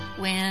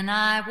When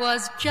I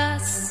was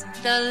just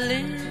a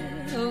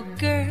little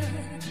girl,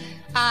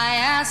 I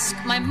asked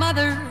my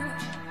mother,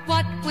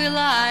 what will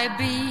I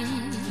be?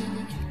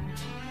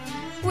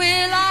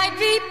 Will I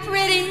be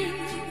pretty?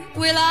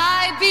 Will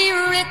I be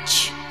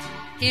rich?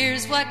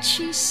 Here's what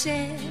she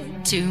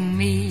said to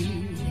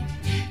me.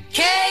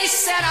 Que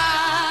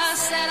sera,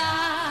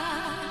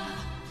 sera.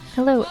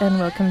 Hello and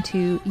welcome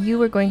to You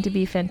Were Going to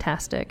Be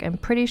Fantastic. I'm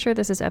pretty sure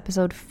this is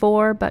episode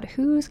 4, but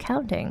who's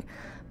counting?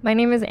 My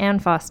name is Anne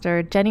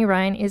Foster. Jenny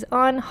Ryan is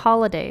on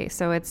holiday,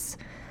 so it's,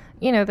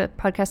 the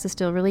podcast is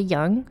still really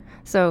young,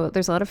 so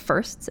there's a lot of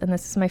firsts, and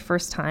this is my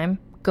first time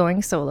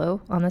going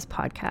solo on this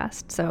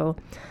podcast. So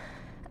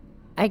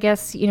I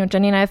guess,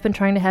 Jenny and I have been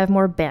trying to have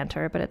more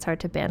banter, but it's hard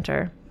to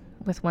banter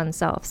with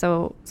oneself.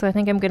 So I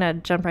think I'm going to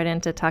jump right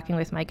into talking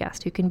with my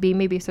guest, who can be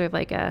maybe sort of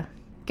like a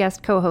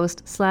guest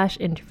co-host /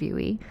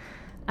 interviewee.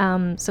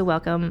 So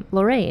welcome,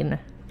 Lorraine.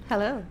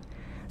 Hello.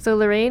 So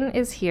Lorraine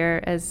is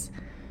here as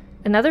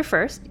another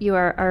first. You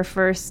are our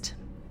first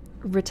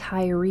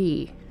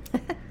retiree.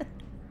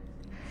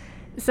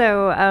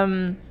 So,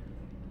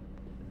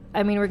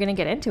 we're going to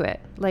get into it.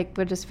 Like,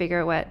 we'll just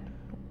figure out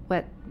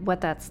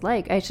what that's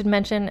like. I should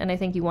mention, and I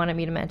think you wanted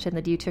me to mention,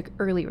 that you took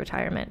early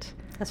retirement.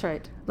 That's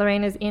right.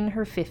 Lorraine is in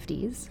her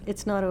 50s.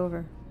 It's not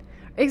over.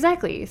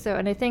 Exactly. So,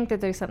 and I think that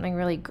there's something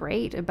really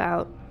great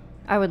about,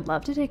 I would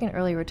love to take an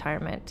early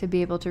retirement to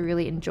be able to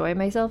really enjoy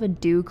myself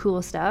and do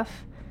cool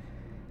stuff,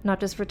 not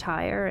just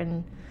retire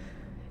and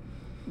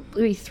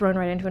be thrown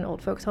right into an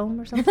old folks home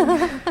or something.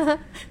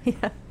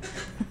 Yeah.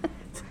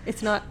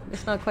 It's not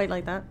quite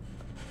like that.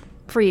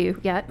 For you,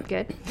 yeah,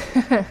 good.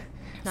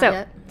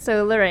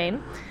 So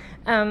Lorraine,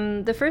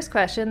 the first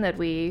question that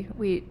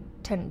we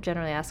tend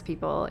generally ask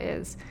people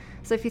is,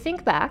 so if you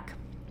think back,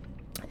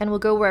 and we'll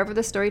go wherever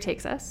the story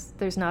takes us.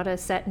 There's not a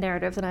set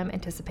narrative that I'm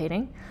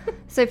anticipating.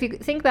 So if you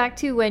think back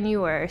to when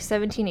you were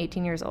 17,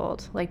 18 years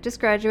old, like just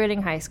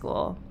graduating high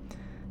school,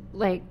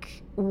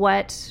 like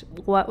what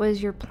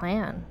was your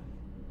plan?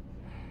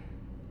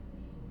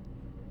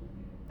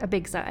 A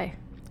big sigh.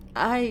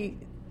 I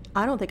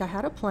don't think I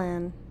had a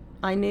plan.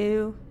 I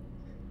knew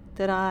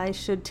that I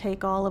should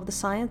take all of the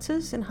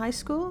sciences in high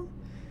school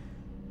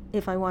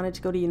if I wanted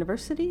to go to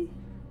university.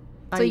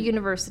 So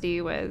university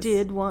was...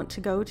 did want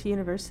to go to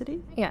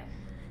university. Yeah.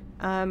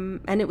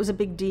 And it was a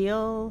big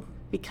deal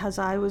because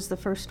I was the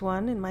first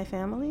one in my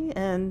family,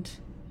 and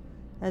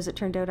as it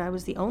turned out, I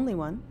was the only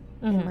one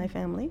in my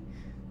family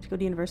to go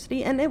to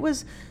university. And it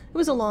was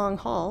a long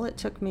haul. It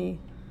took me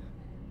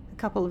a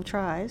couple of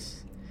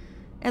tries.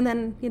 And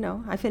then,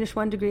 I finished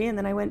one degree, and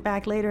then I went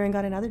back later and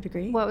got another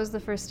degree. What was the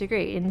first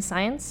degree? In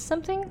science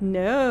something?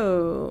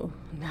 No.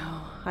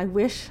 I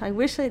wish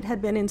it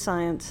had been in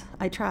science.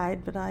 I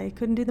tried, but I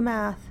couldn't do the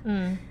math.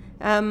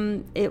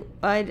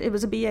 It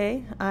was a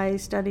BA. I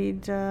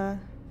studied a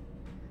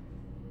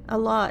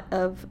lot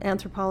of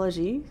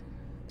anthropology,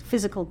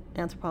 physical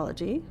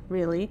anthropology,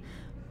 really,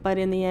 but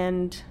in the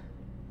end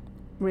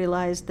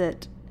realized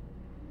that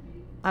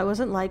I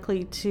wasn't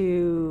likely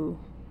to...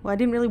 Well, I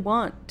didn't really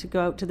want to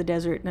go out to the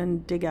desert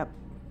and dig up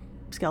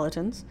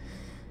skeletons.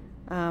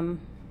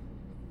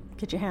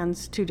 Get your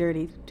hands too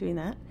dirty doing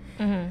that.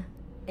 Mm-hmm.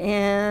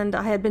 And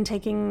I had been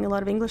taking a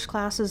lot of English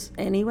classes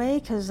anyway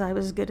because I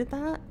was good at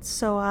that.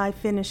 So I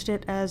finished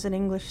it as an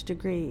English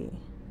degree.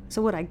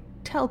 So what I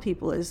tell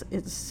people is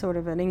it's sort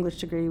of an English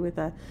degree with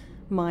a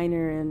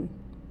minor in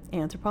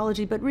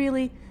anthropology, but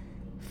really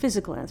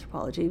physical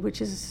anthropology,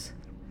 which is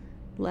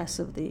less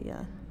of the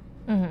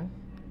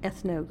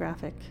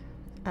ethnographic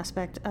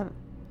aspect of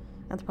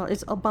anthropology.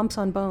 It's all bumps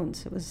on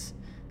bones. It was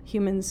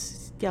human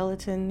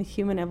skeleton,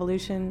 human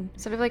evolution.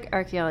 Sort of like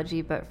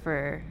archaeology, but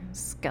for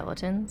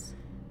skeletons?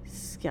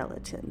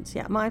 Skeletons,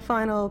 yeah. My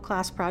final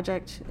class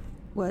project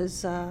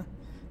was,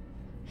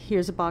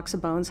 here's a box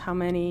of bones. How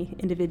many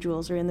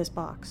individuals are in this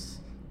box?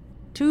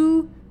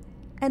 2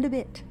 and a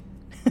bit.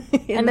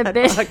 And a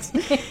bit. Box.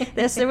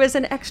 There was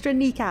an extra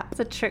kneecap. It's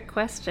a trick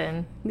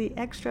question. The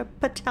extra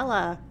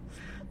patella.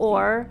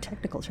 Or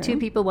technical term. 2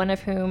 people, one of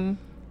whom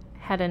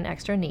had an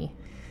extra knee.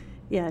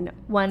 Yeah, no.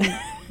 One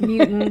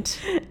mutant,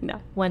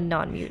 no. One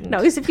non-mutant. No,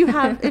 because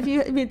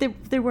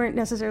there weren't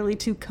necessarily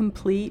 2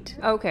 complete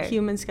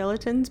human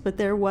skeletons, but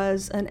there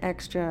was an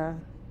extra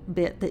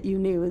bit that you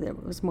knew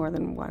that was more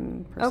than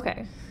one person.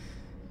 Okay.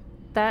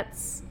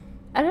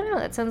 I don't know,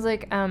 that sounds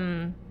like,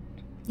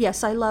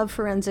 Yes, I love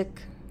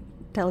forensic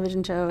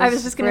television shows. I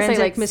was just going to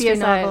say, like, mystery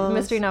CSI,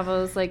 mystery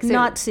novels. Like,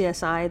 not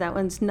CSI, that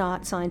one's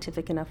not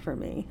scientific enough for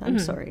me. I'm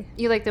sorry.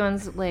 You like the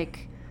ones,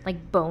 like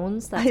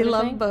Bones? That I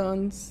love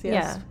Bones, yes.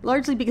 Yeah.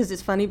 Largely because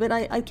it's funny, but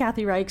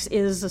Kathy Reichs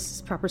is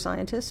a proper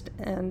scientist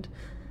and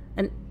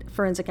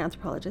forensic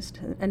anthropologist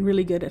and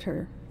really good at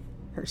her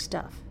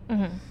stuff.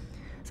 Mm-hmm.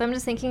 So I'm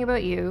just thinking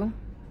about you,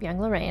 young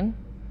Lorraine,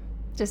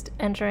 just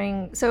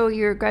entering. So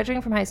you're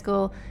graduating from high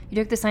school. You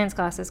took the science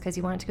classes because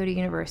you wanted to go to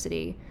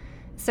university.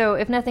 So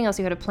if nothing else,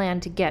 you had a plan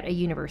to get a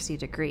university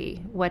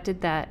degree. What did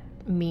that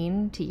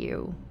mean to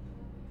you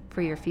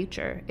for your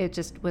future? It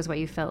just was what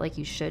you felt like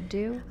you should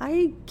do?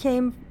 I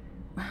come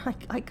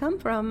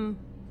from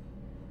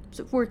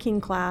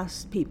working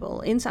class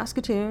people in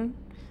Saskatoon,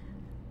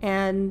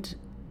 and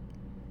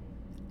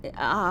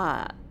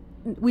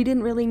we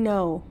didn't really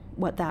know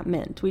what that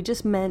meant. We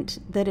just meant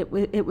that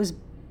it was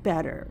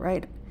better,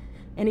 right?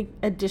 Any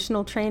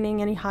additional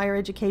training, any higher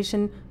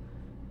education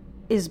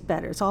is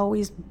better. It's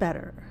always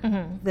better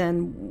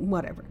than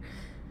whatever.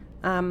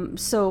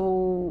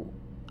 So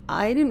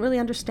I didn't really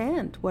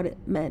understand what it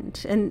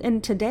meant.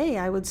 And today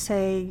I would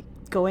say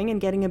going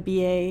and getting a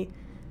BA,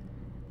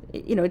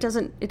 it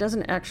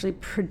doesn't actually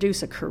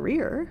produce a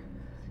career,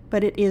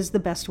 but it is the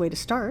best way to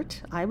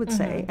start, I would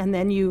say. And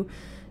then you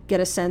get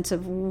a sense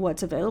of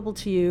what's available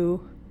to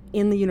you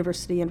in the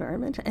university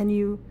environment, and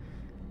you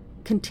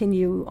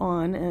continue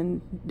on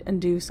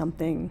and do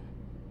something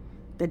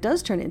that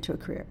does turn into a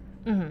career.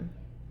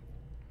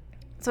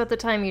 So at the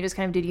time you just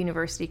kind of did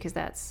university because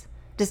that's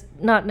just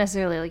not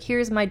necessarily like,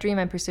 here's my dream,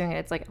 I'm pursuing it.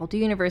 It's like, I'll do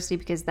university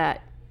because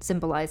that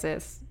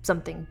symbolizes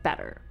something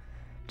better.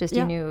 Just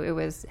you knew it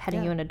was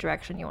heading you in a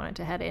direction you wanted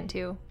to head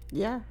into.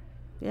 Yeah.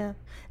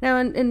 Now,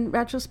 in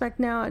retrospect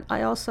now,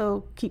 I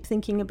also keep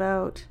thinking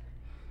about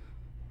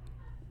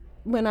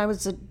when I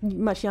was a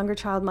much younger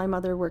child, my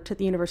mother worked at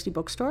the university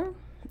bookstore,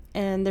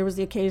 and there was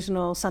the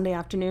occasional Sunday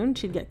afternoon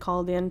she'd get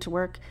called in to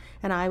work,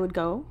 and I would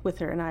go with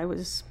her, and I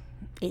was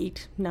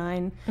 8,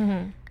 9,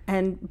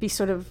 and be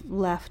sort of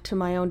left to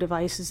my own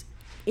devices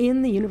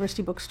in the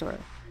university bookstore,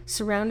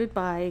 surrounded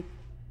by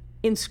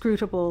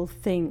inscrutable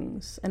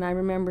things. And I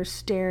remember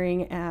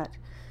staring at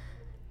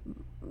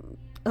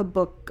a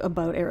book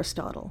about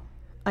Aristotle.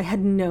 I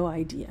had no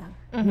idea,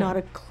 not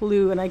a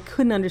clue, and I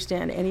couldn't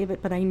understand any of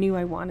it, but I knew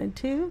I wanted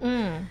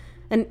to.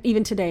 And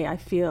even today, I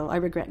feel I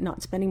regret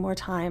not spending more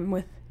time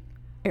with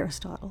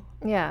Aristotle,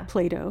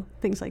 Plato,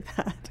 things like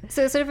that.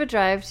 So it's sort of a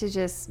drive to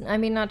just,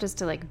 not just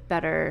to like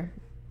better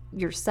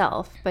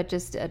yourself, but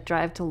just a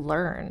drive to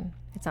learn.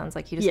 It sounds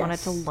like you just wanted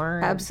to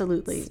learn.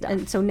 Absolutely. Stuff.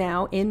 And so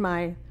now in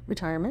my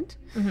retirement,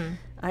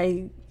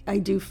 I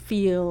do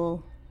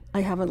feel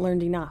I haven't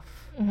learned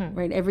enough,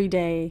 right? Every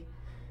day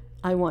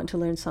I want to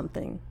learn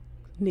something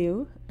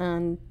new,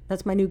 and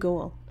that's my new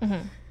goal,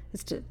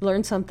 is to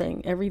learn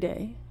something every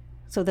day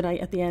so that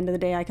at the end of the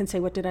day I can say,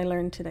 what did I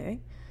learn today?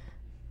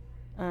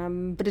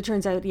 But it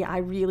turns out, I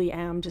really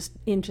am just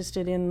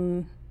interested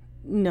in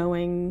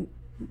knowing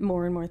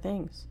more and more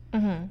things.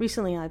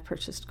 Recently I've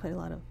purchased quite a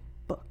lot of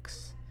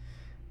books,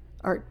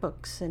 art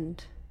books,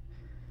 and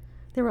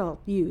they were all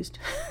used,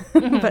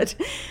 but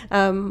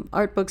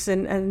art books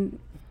and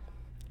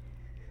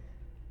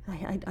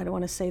I don't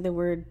want to say the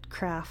word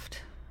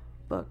craft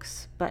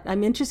books, but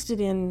I'm interested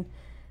in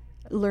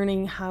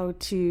learning how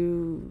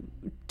to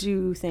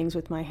do things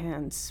with my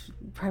hands,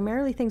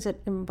 primarily things that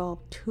involve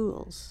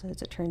tools,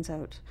 as it turns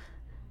out.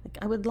 Like,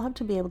 I would love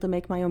to be able to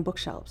make my own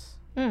bookshelves,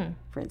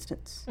 for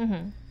instance.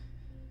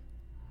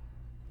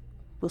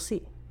 We'll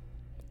see.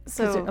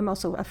 So I'm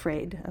also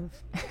afraid of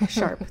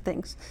sharp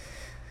things.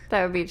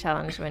 That would be a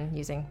challenge when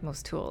using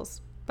most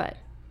tools, but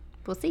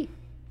we'll see.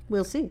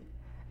 We'll see.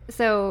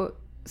 So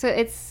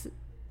that's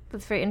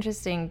very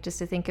interesting just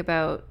to think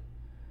about.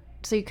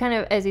 So you kind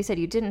of, as you said,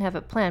 you didn't have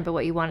a plan, but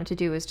what you wanted to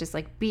do was just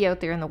like be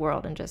out there in the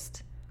world and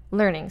just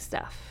learning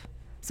stuff.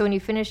 So when you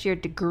finished your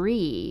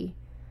degree,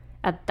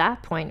 at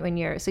that point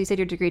so you said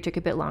your degree took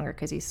a bit longer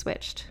because you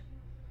switched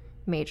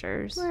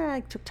majors. Well,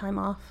 I took time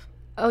off.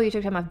 Oh, you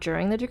took time off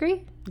during the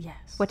degree?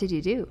 Yes. What did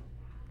you do?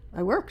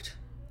 I worked.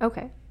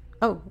 Okay.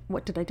 Oh,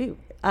 what did I do?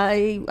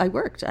 I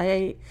worked.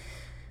 I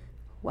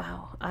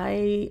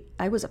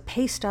was a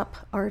paste-up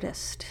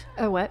artist.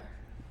 Oh, what?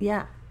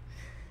 Yeah.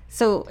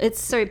 So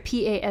it's... Sorry,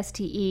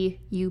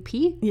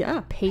 P-A-S-T-E-U-P?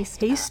 Yeah.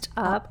 Paste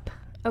up.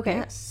 Okay.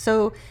 Yes.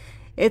 So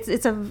it's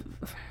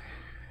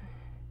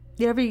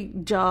every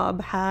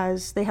job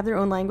they have their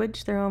own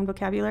language, their own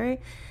vocabulary.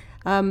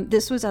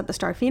 This was at the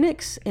Star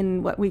Phoenix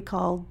in what we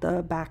called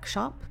the back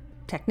shop.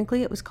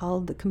 Technically, it was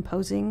called the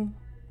composing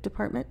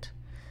department.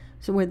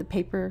 So where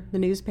the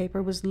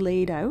newspaper was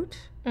laid out.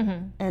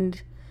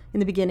 And in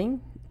my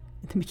beginning,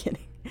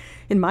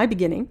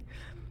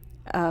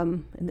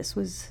 and this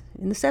was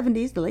in the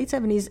 70s, the late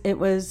 70s, it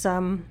was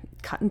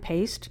cut and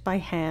paste by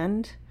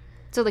hand.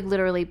 So like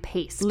literally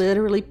paste.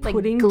 Literally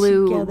putting like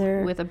glue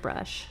together. With a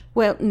brush.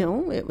 Well,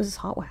 no, it was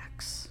hot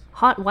wax.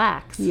 Hot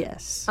wax?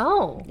 Yes.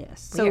 Oh.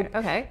 Yes. Weird. So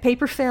okay.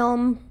 Paper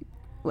film,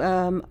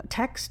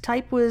 text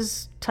type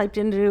was typed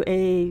into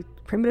a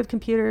primitive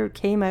computer,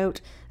 came out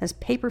as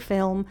paper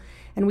film,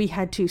 and we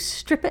had to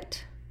strip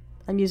it.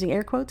 I'm using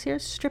air quotes here,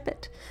 strip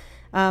it,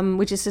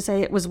 which is to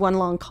say it was one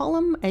long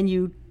column, and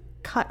you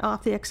cut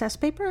off the excess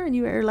paper, and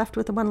you are left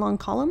with the one long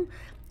column,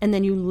 and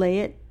then you lay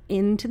it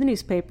into the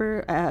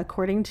newspaper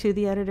according to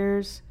the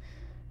editor's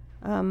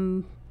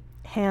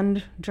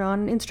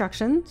hand-drawn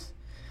instructions.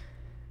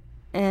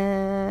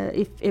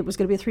 If it was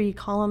going to be a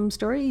 3-column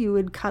story, you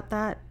would cut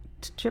that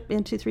strip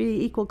into 3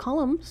 equal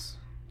columns,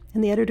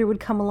 and the editor would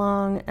come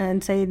along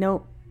and say,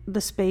 no, the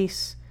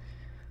space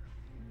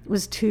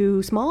was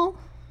too small.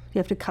 You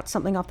have to cut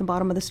something off the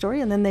bottom of the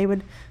story, and then they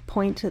would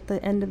point at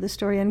the end of the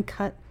story and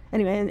cut.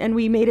 Anyway, and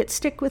we made it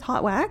stick with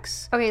hot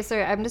wax. Okay, so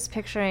I'm just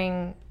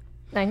picturing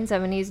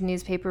 1970s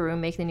newspaper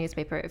room, make the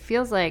newspaper. It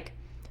feels like,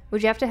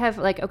 would you have to have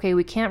like, okay,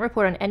 we can't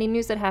report on any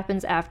news that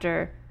happens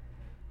after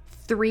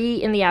 3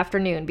 in the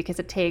afternoon because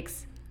it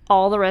takes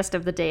all the rest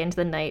of the day into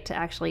the night to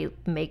actually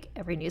make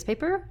every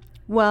newspaper?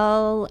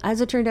 Well,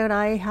 as it turned out,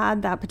 I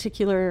had that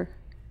particular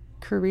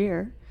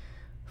career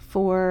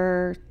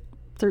for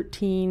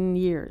 13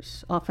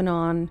 years, off and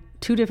on,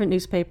 2 different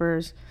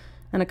newspapers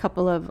and a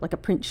couple of, like a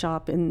print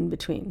shop in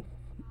between.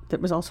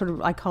 That was all sort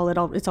of, I call it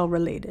all, it's all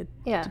related.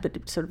 Yeah.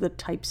 But sort of the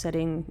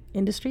typesetting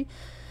industry.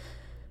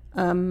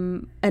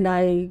 And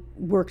I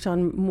worked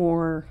on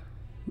more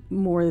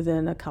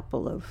than a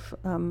couple of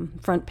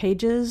front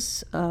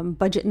pages,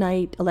 budget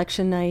night,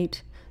 election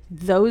night.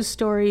 Those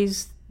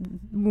stories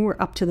were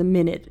up to the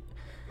minute.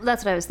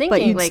 That's what I was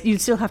thinking. But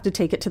you'd still have to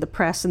take it to the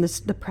press, and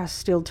the press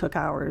still took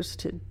hours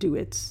to do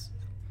its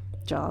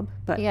job.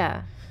 But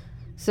yeah.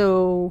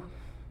 So,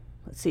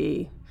 let's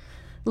see.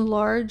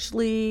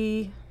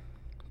 Largely,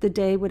 the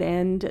day would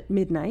end at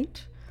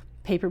midnight.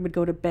 Paper would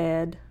go to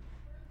bed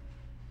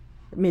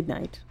at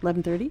midnight,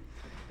 11:30.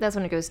 That's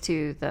when it goes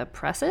to the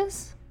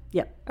presses?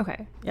 Yep.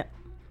 Okay. Yeah.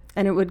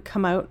 And it would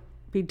come out,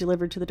 be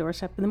delivered to the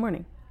doorstep in the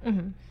morning.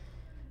 Mm-hmm.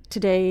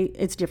 Today,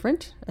 it's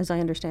different, as I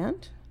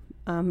understand.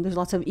 There's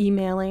lots of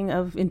emailing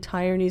of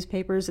entire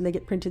newspapers, and they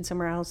get printed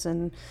somewhere else,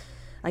 and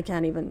I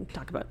can't even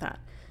talk about that.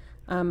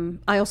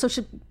 I also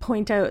should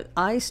point out,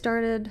 I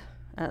started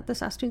at the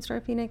Saskatoon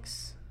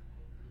Star-Phoenix.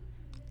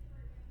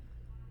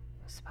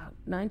 It's about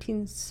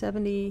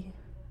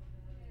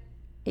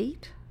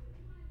 1978,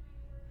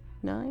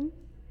 9.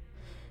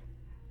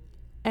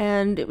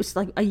 And it was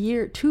like a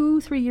year,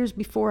 2-3 years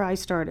before I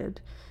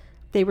started.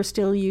 They were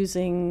still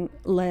using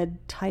lead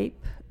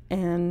type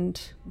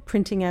and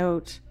printing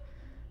out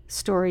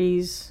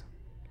stories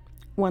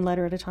one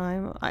letter at a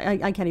time.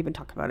 I can't even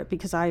talk about it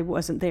because I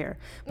wasn't there.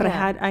 But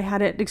Yeah. I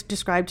had it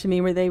described to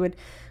me where they would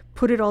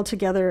put it all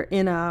together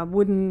in a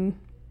wooden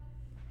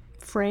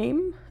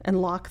frame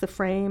and lock the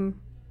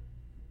frame.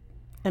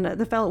 And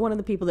one of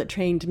the people that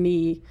trained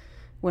me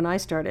when I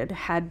started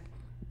had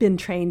been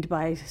trained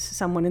by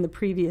someone in the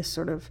previous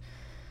sort of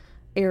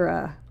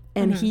era,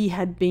 and he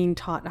had been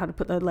taught how to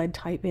put the lead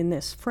type in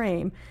this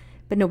frame,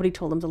 but nobody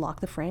told him to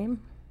lock the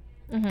frame.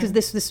 Because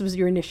this was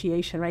your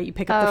initiation, right? You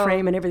pick up the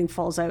frame and everything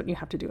falls out and you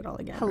have to do it all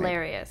again.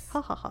 Hilarious.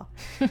 Right? Ha ha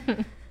ha.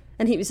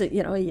 And he was a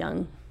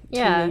young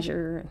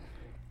teenager.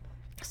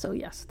 So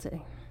yes,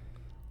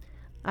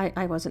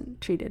 I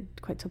wasn't treated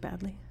quite so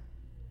badly.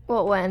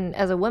 Well, when,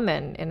 as a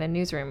woman in a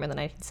newsroom in the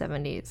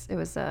 1970s, it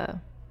was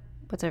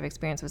what sort of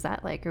experience was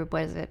that like, or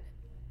was it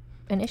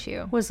an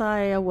issue? Was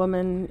I a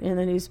woman in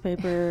the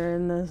newspaper?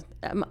 And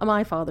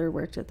my father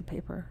worked at the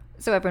paper.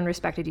 So everyone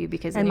respected you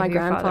because And my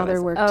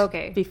grandfather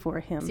worked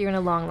before him. So you're in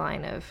a long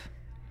line of...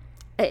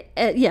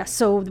 Yes,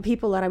 so the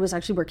people that I was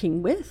actually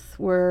working with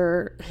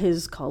were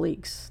his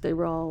colleagues. They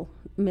were all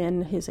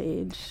men his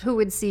age. Who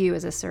would see you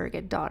as a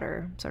surrogate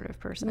daughter sort of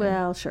person?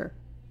 Well, sure.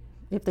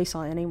 If they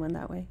saw anyone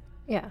that way.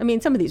 Yeah. I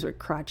mean, some of these were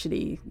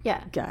crotchety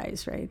Yeah.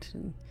 guys, right?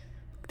 And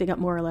they got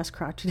more or less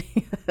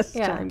crotchety as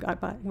Yeah. time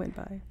went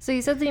by. So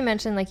you said that you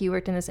mentioned like you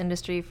worked in this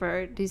industry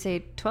for, do you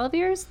say 12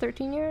 years,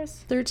 13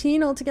 years?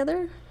 13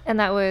 altogether. And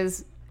that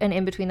was, and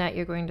in between that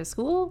you're going to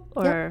school?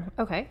 Or,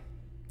 okay.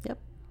 Yep.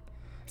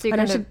 So you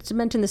And I kind of, should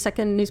mention the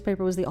second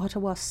newspaper was the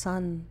Ottawa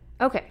Sun.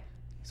 okay.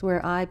 It's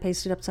where I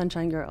pasted up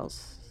Sunshine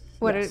Girls.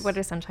 What Yes.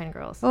 are Sunshine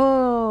Girls?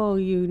 Oh,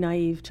 you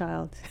naive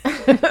child.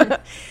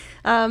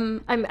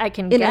 I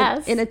can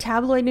guess. In a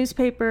tabloid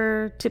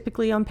newspaper,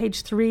 typically on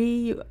page 3,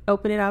 you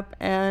open it up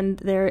and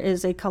there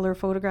is a color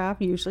photograph,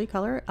 usually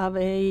color, of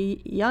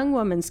a young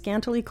woman,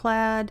 scantily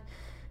clad,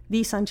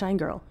 the Sunshine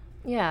Girl.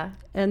 Yeah.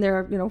 And there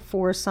are,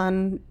 4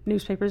 Sun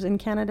newspapers in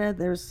Canada.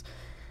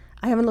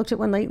 I haven't looked at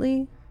one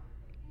lately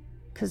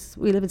because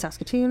we live in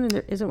Saskatoon and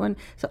there isn't one.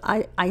 So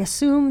I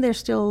assume they're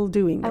still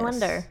doing this. I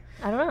wonder.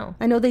 I don't know.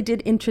 I know they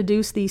did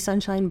introduce the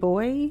Sunshine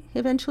Boy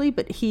eventually,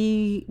 but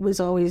he was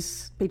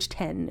always page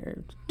 10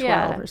 or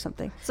 12 or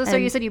something. So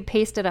And you said you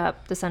pasted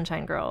up the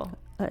Sunshine Girl.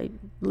 I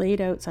laid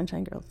out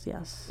Sunshine Girls,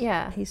 yes.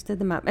 Yeah. Pasted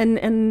them up.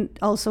 And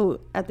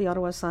also at the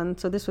Ottawa Sun,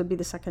 so this would be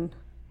the second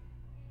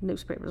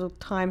newspaper. So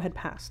time had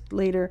passed.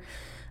 Later,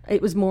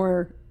 it was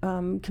more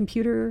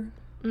computer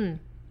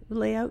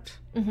layout.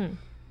 Mm-hmm.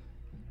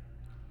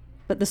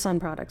 But the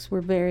Sun products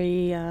were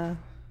very...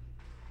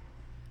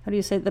 how do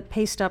you say, the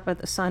paste up at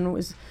the Sun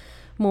was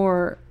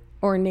more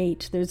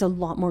ornate. There's a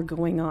lot more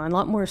going on, a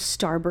lot more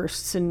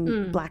starbursts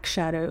and black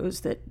shadows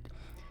that,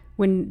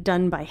 when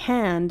done by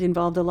hand,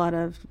 involved a lot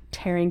of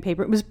tearing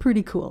paper. It was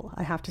pretty cool,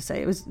 I have to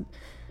say. It was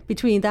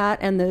between that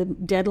and the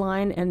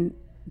deadline and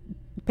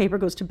paper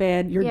goes to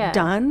bed, you're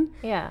done.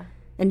 Yeah.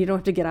 And you don't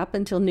have to get up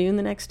until noon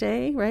the next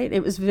day, right?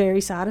 It was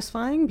very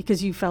satisfying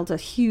because you felt a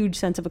huge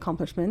sense of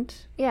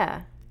accomplishment.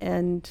 Yeah.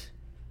 And...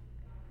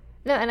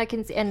 No, and I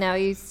can see, and now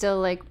you still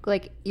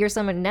like you're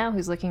someone now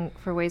who's looking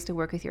for ways to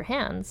work with your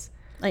hands.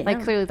 I am.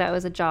 Like clearly that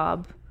was a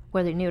job,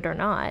 whether you knew it or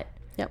not.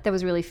 Yep. That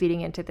was really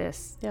feeding into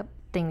this Yep.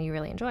 thing that you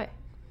really enjoy.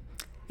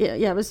 Yeah,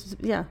 it was,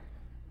 yeah.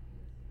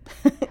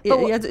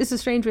 It's a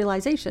strange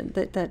realization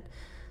that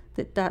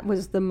that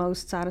was the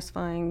most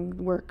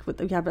satisfying work.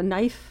 You have a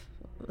knife,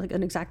 like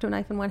an X-Acto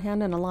knife in one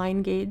hand, and a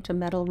line gauge, a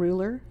metal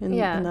ruler in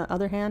the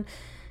other hand.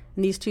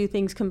 And these two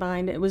things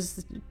combined, it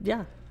was,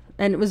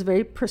 and it was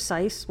very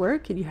precise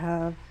work. And you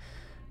have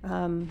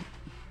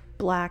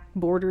black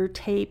border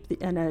tape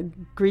and a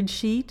grid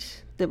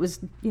sheet that was,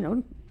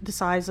 the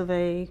size of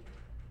a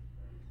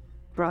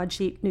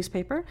broadsheet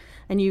newspaper.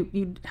 And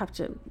you'd have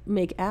to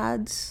make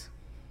ads,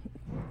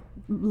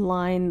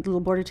 line little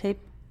border tape.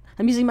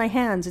 I'm using my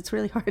hands. It's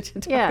really hard to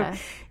talk about.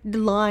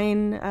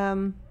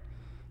 Line,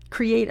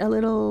 create a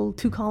little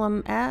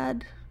 2-column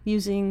ad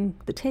using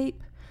the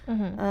tape.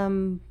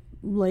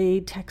 Lay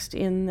text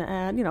in the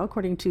ad,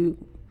 according to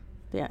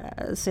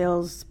the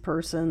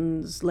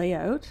salesperson's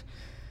layout.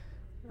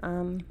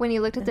 When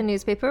you looked at the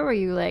newspaper, were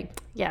you like,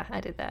 yeah,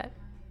 I did that?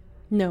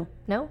 No,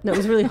 it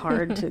was really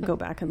hard to go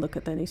back and look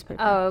at the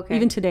newspaper. Oh, okay.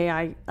 Even today,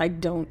 I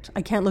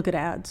can't look at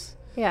ads.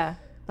 Yeah.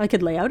 I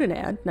could lay out an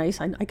ad,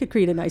 nice. I could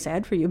create a nice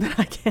ad for you, but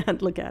I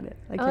can't look at it.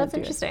 That's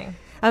interesting.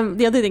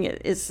 The other thing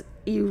is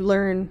you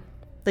learn,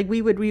 like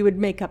we would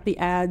make up the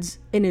ads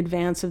in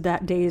advance of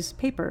that day's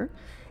paper,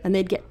 and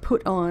they'd get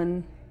put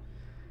on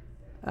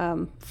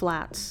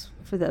flats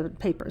for the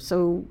paper.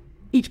 So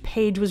each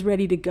page was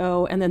ready to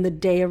go, and then the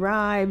day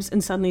arrives,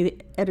 and suddenly the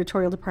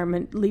editorial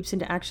department leaps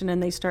into action,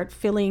 and they start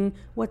filling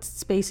what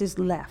space is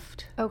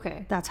left.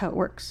 Okay. That's how it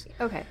works.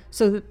 Okay.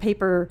 So the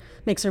paper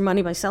makes their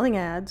money by selling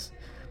ads.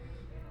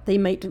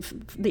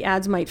 The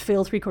ads might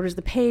fill 3/4 of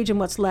the page, and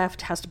what's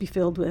left has to be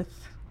filled with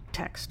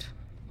text,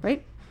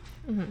 right?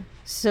 Mm-hmm.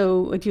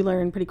 So what you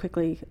learn pretty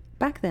quickly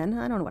back then,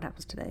 I don't know what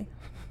happens today.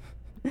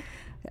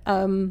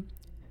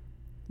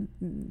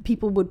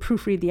 People would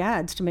proofread the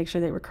ads to make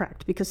sure they were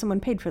correct because someone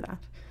paid for that.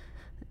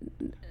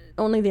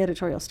 Only the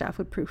editorial staff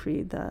would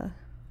proofread the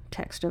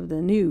text of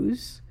the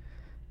news,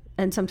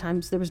 and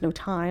sometimes there was no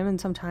time, and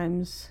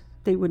sometimes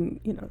they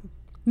wouldn't,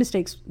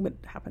 mistakes would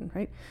happen,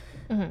 right?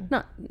 Mm-hmm.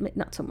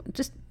 Not so much,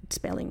 just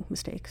spelling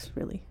mistakes,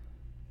 really.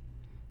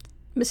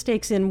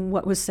 Mistakes in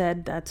what was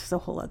said, that's a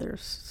whole other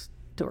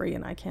story,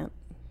 and I can't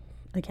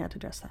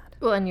address that.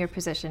 Well, in your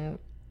position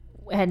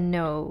had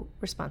no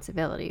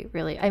responsibility,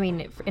 really. I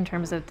mean, in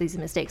terms of these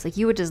mistakes, like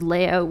you would just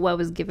lay out what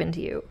was given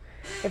to you.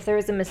 If there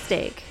was a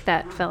mistake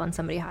that fell on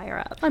somebody higher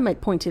up, I might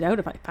point it out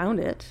if I found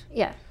it.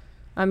 Yeah.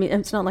 I mean,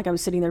 it's not like I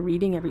was sitting there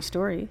reading every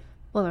story.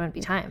 Well, there wouldn't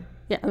be time.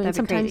 Yeah, I mean, that'd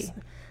sometimes be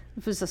crazy.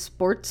 If it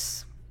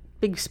was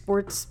big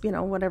sports,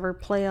 whatever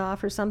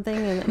playoff or something,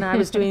 and I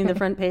was doing the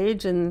front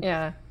page, and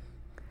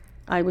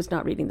I was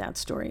not reading that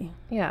story.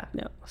 Yeah.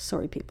 No,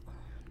 sorry, people.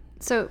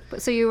 So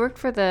you worked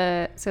for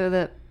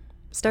the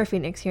Star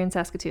Phoenix here in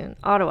Saskatoon,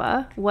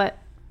 Ottawa. What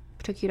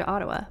took you to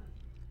Ottawa?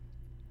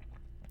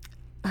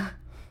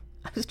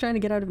 I was trying to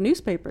get out of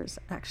newspapers,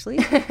 actually.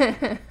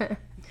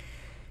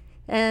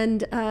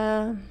 And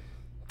I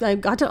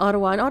got to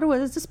Ottawa, and Ottawa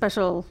is a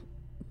special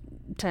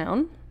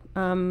town.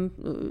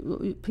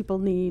 People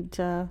need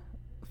to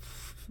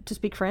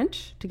speak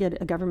French to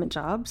get a government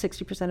job.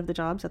 60% of the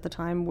jobs at the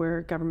time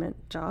were government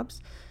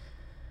jobs.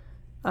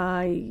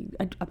 I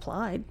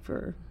applied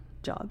for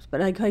jobs,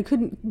 but I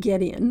couldn't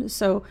get in,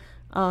 so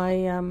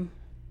I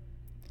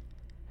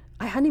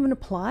hadn't even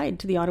applied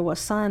to the Ottawa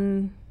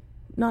Sun,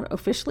 not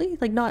officially,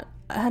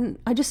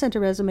 I just sent a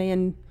resume,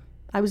 and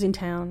I was in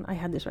town. I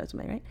had this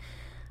resume, right?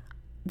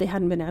 They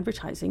hadn't been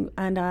advertising,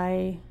 and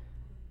I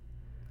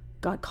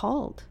got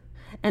called.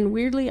 And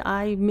weirdly,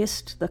 I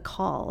missed the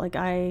call.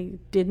 I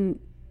didn't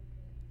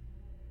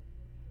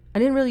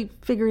really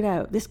figure it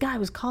out. This guy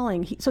was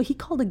calling, so he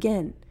called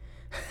again.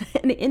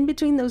 And in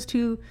between those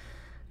two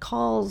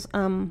calls,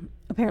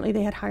 apparently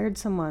they had hired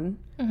someone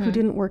who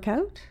didn't work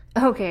out.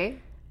 Okay.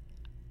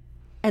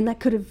 And that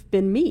could have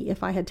been me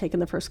if I had taken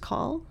the first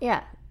call.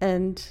 Yeah.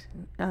 And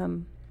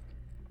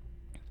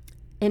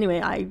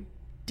anyway, I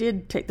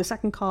did take the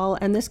second call,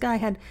 and this guy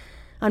had,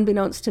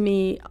 unbeknownst to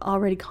me,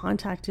 already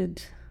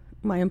contacted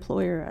my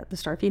employer at the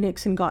Star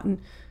Phoenix and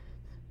gotten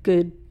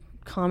good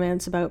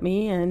comments about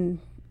me, and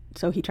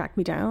so he tracked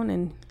me down,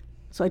 and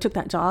so I took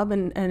that job,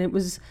 and it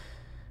was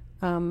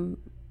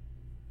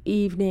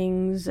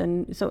evenings,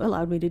 and so it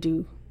allowed me to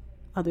do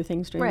other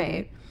things during the day.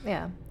 Right.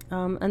 Yeah.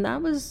 And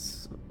that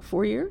was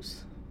 4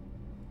 years.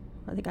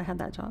 I think I had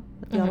that job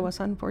at the Ottawa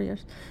Sun, 4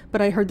 years.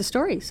 But I heard the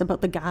stories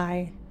about the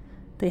guy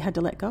they had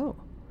to let go,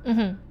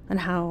 and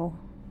how.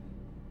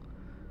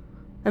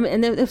 I mean,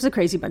 and it was a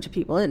crazy bunch of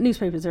people.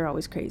 Newspapers are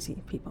always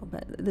crazy people,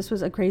 but this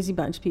was a crazy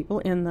bunch of people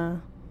in the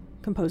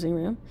composing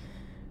room,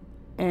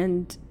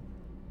 and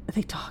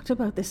they talked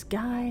about this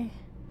guy.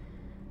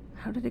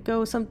 How did it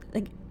go?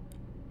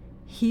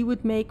 He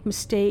would make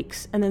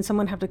mistakes, and then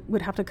someone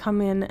would have to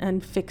come in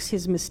and fix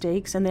his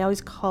mistakes, and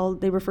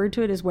they referred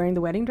to it as wearing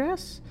the wedding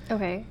dress.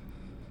 Okay.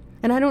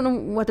 And I don't know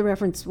what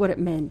it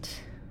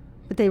meant,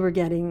 but they were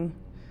getting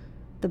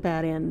the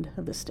bad end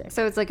of the stick.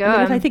 So it's like, if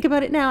I think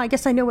about it now, I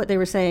guess I know what they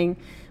were saying,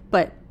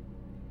 but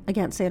I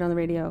can't say it on the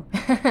radio.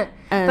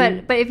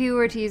 But if you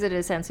were to use it in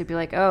a sense, you'd be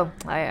like, I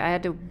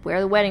had to wear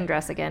the wedding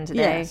dress again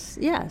today.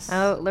 Yes.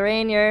 Oh,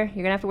 Lorraine, you're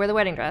gonna have to wear the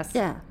wedding dress.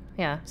 Yeah.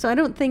 Yeah. So I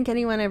don't think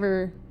anyone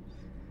ever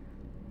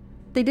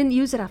they didn't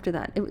use it after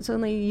that. It was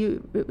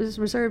it was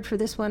reserved for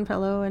this one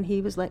fellow, and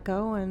he was let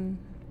go, and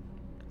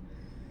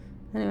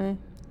anyway.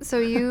 So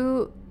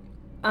you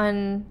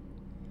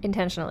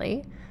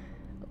unintentionally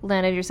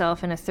landed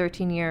yourself in a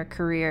 13-year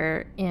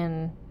career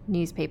in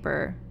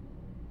newspaper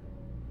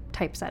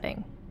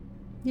typesetting.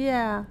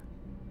 Yeah.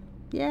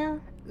 Yeah.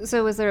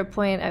 So was there a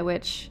point at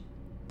which,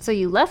 so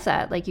you left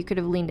that, like you could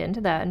have leaned into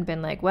that and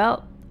been like,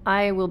 well,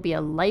 I will be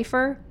a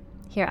lifer.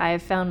 Here, I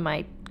have found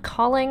my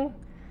calling.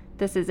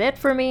 This is it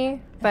for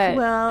me. But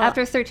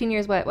after 13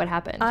 years, what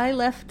happened? I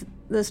left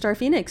the Star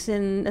Phoenix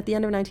at the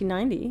end of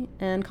 1990,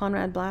 and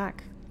Conrad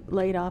Black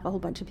laid off a whole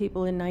bunch of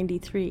people in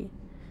 93.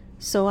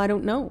 So I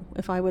don't know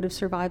if I would have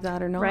survived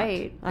that or not.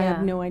 Right. I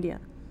have no idea.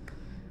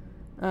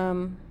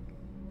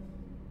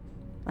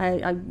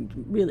 I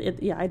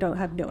really, I don't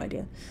have no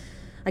idea.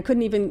 I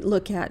couldn't even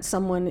look at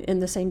someone in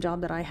the same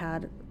job that I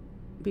had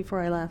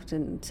before I left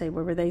and say,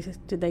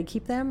 did they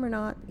keep them or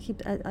not?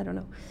 I don't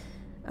know.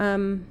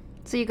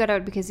 So you got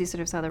out because you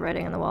sort of saw the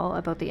writing on the wall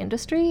about the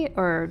industry,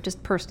 or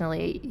just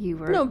personally you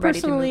were ready to move on? No,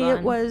 personally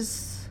it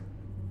was,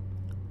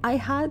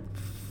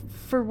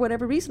 for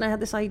whatever reason, I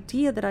had this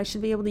idea that I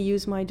should be able to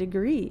use my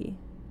degree,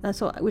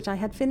 which I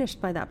had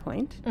finished by that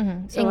point.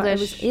 Mm-hmm. So I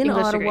was in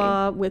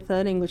Ottawa with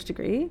an English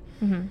degree.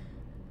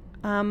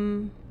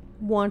 Mm-hmm.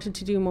 Wanted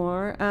to do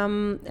more,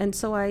 and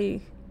so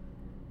I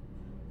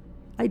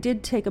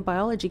did take a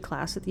biology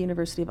class at the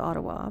University of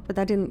Ottawa, but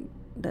that didn't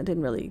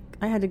really.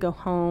 I had to go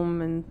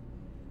home and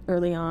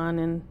early on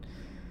and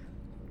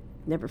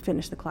never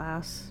finished the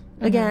class.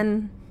 Mm-hmm.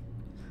 Again,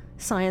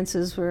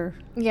 sciences were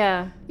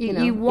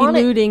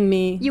eluding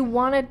me. You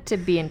wanted to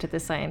be into the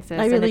sciences.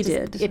 I really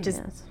did. It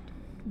just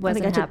wasn't I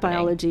think I took happening.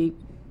 Biology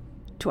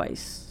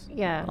twice.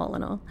 Yeah. All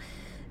in all,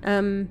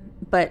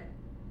 but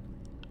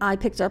I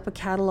picked up a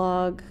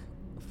catalog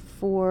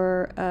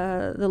for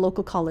the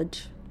local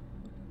college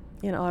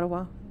in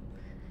Ottawa,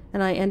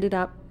 and I ended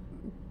up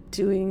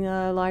doing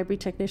a library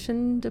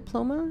technician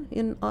diploma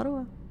in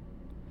Ottawa.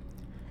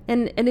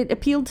 And it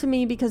appealed to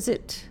me because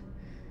it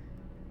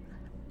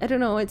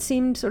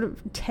seemed sort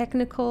of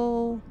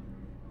technical,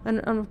 and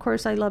of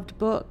course I loved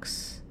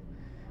books.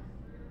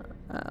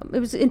 It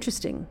was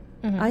interesting.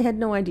 Mm-hmm. I had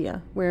no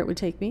idea where it would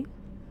take me.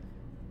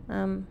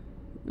 In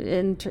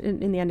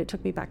the end, it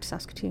took me back to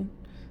Saskatoon.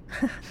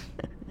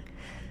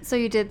 So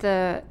you did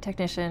the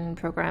technician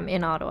program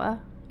in Ottawa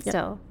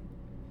still.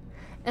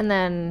 Yep.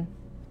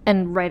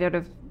 And right out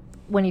of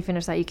when you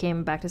finished that, you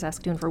came back to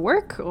Saskatoon for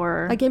work,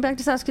 or? I came back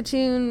to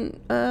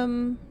Saskatoon,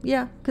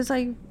 because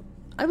I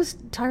was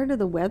tired of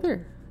the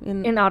weather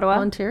in Ottawa,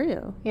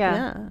 Ontario.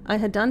 Yeah. I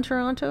had done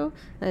Toronto,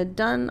 I had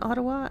done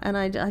Ottawa, and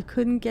I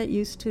couldn't get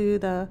used to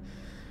the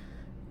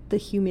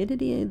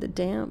humidity, the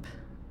damp.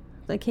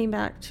 I came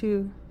back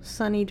to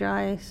sunny,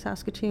 dry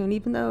Saskatoon,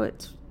 even though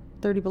it's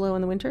 30 below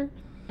in the winter.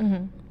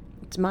 Mm-hmm.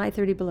 It's my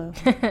 30 below.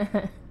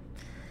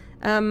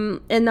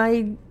 And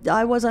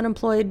I was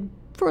unemployed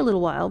for a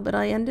little while, but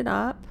I ended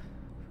up,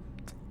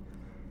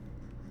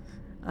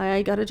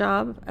 I got a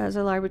job as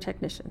a library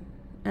technician,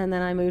 and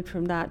then I moved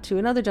from that to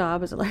another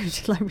job as a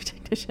library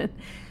technician.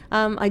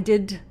 I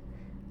did,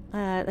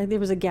 there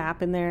was a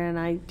gap in there, and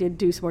I did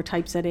do some more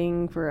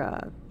typesetting for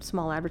a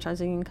small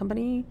advertising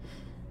company,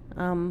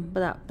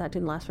 but that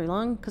didn't last very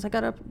long because I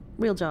got a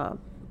real job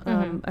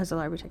as a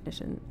library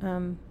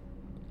technician,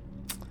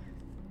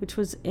 which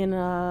was in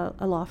a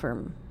law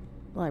firm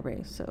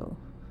library. So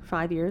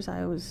 5 years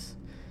I was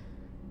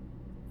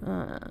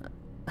a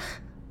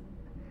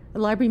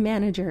library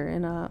manager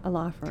in a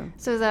law firm.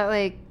 So is that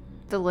like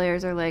the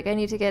lawyers are like, I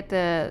need to get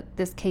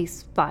this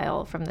case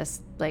file from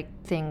this like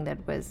thing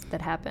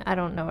that happened? I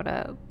don't know what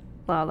a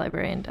law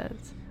librarian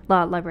does.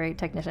 Law library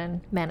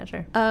technician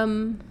manager.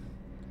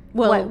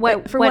 Well,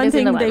 what for what one is in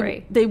thing, the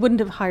library? they wouldn't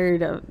have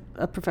hired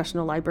a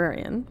professional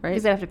librarian, right?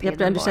 Because they have to pay You have to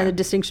them understand more. the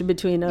distinction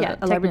between a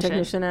library technician.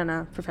 technician and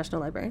a professional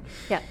librarian.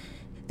 Yeah.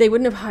 They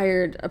wouldn't have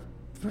hired a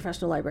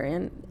professional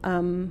librarian.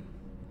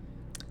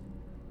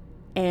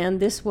 And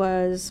this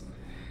was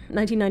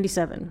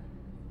 1997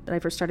 that I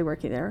first started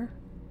working there.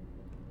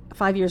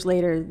 5 years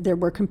later, there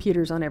were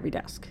computers on every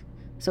desk.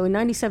 So in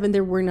 97,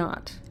 there were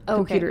not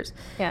computers.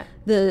 Yeah.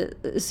 The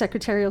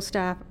secretarial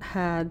staff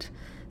had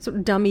sort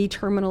of dummy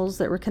terminals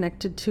that were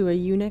connected to a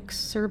Unix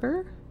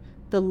server.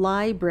 The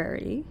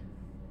library,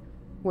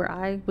 where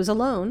I was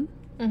alone,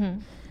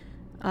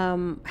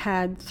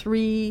 had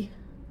 3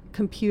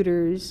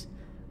 computers,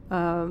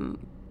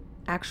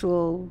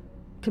 actual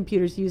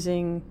computers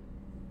using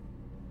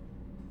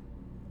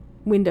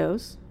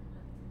Windows.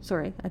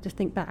 Sorry, I have to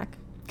think back.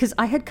 Because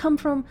I had come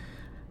from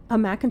a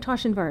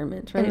Macintosh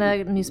environment, right?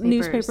 And the newspapers.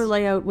 Newspaper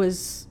layout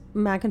was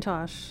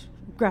Macintosh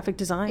graphic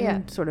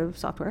design sort of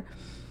software,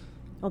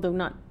 although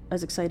not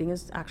as exciting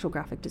as actual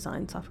graphic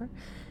design software.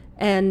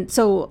 And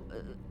so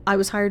I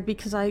was hired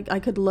because I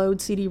could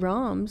load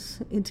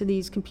CD-ROMs into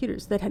these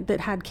computers that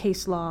had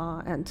case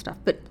law and stuff.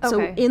 But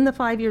so in the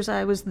 5 years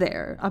I was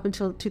there, up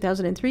until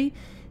 2003,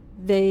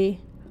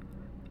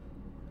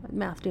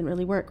 math didn't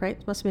really work, right?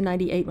 It must have been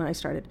 98 when I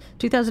started.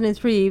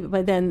 2003,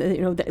 by then,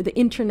 the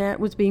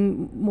internet was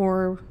being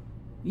more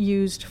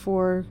used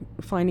for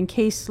finding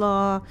case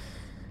law.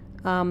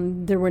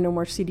 There were no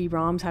more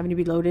CD-ROMs having to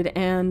be loaded,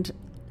 and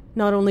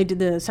not only did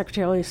the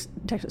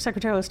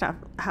secretarial staff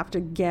have to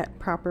get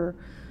proper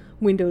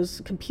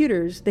Windows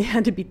computers, they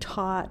had to be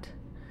taught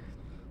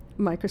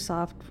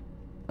Microsoft,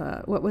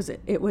 what was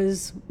it? It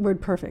was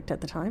WordPerfect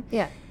at the time.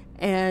 Yeah.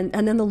 And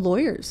then the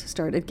lawyers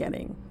started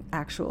getting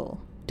actual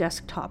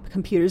desktop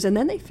computers, and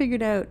then they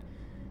figured out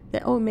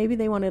that, maybe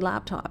they wanted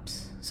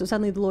laptops. So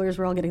suddenly the lawyers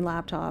were all getting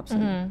laptops.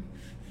 And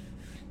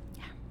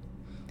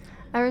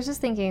I was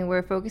just thinking,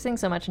 we're focusing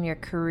so much on your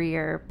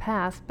career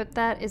path, but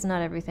that is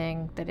not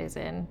everything that is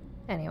in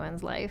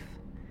anyone's life.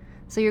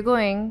 So you're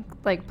going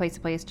like place to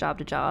place, job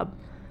to job,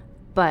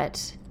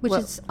 but which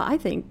is, I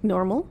think,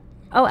 normal.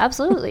 Oh,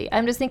 absolutely.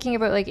 I'm just thinking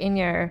about like in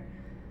your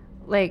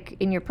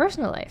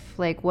personal life,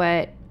 like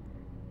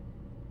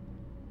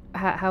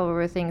how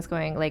were things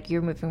going? Like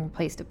you're moving from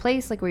place to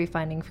place. Like were you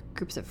finding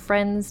groups of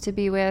friends to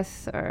be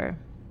with, or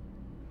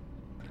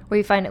were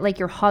you finding like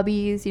your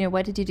hobbies? You know,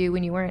 what did you do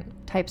when you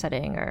weren't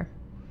typesetting or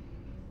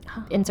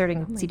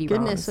inserting CD-ROMs?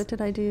 Goodness, what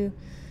did I do?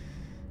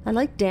 I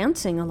like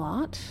dancing a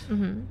lot.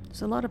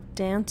 There's a lot of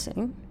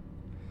dancing.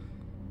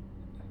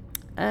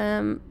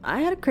 I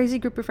had a crazy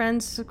group of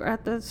friends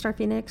at the Star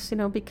Phoenix,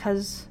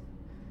 because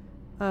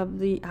of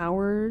the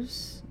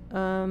hours.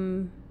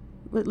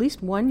 At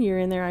least one year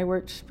in there, I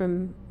worked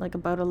from like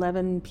about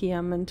 11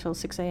 p.m. until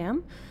 6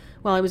 a.m.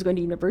 While I was going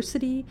to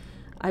university,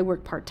 I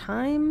worked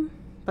part-time,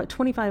 about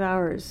 25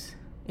 hours.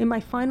 In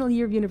my final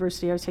year of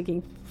university, I was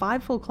taking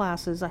 5 full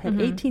classes. I had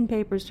 18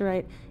 papers to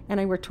write, and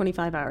I worked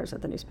 25 hours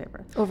at the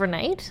newspaper.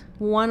 Overnight?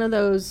 One of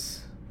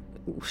those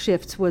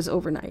shifts was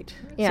overnight.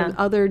 Yeah. So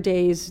other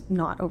days,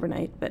 not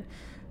overnight, but,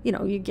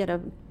 you get a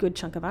good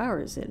chunk of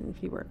hours in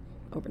if you work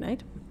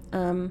overnight.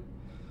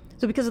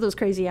 So because of those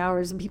crazy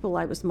hours, the people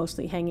I was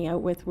mostly hanging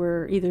out with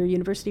were either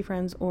university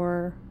friends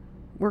or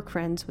work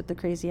friends with the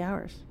crazy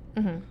hours.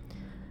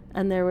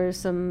 And there were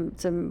some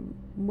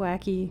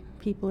wacky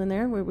people in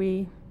there where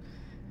we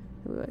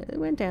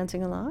went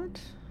dancing a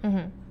lot.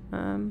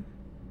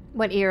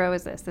 What era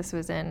was this? This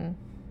was in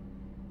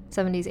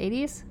 70s,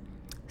 80s?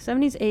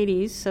 70s,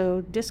 80s,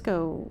 so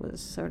disco was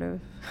sort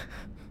of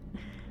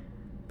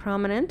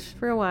prominent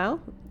for a while.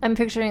 I'm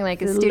picturing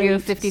like a The Studio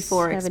late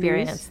 54 70s.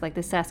 experience, like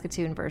the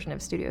Saskatoon version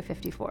of Studio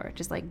 54,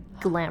 just like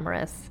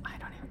glamorous. I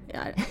don't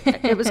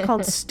even... it was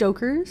called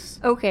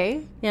Stokers.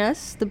 Okay.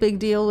 Yes, the big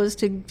deal was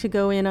to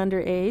go in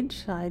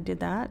underage. I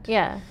did that.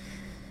 Yeah.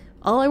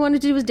 All I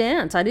wanted to do was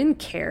dance. I didn't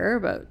care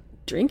about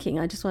drinking.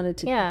 I just wanted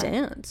to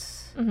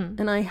dance.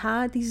 And I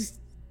had these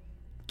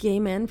gay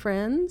men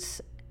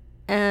friends,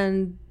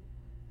 and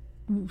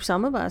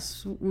some of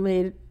us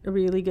made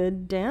really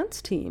good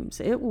dance teams.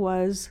 It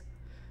was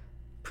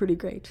pretty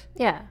great.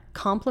 Yeah.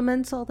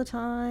 Compliments all the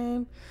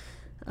time.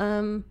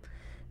 When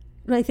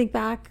I think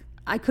back,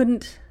 I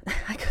couldn't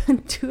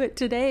do it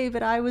today,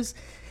 but I was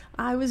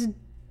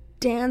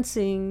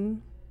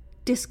dancing,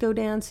 disco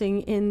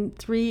dancing in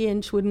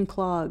 3-inch wooden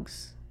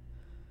clogs.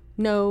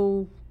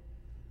 No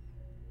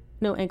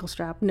ankle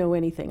strap, no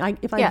anything.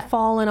 If I'd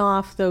fallen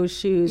off those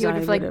shoes, You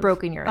would have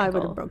broken your ankle. I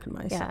would have broken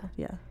myself.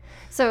 Yeah.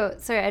 So,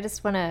 sorry, I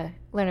just want to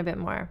learn a bit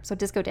more. So,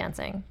 disco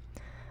dancing.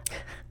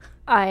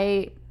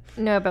 I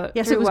know about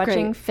through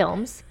watching great.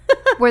 films.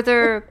 Were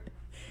there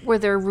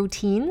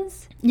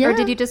routines? Yeah. Or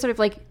did you just sort of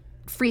like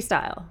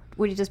freestyle?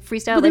 Would you just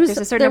freestyle? Well, There's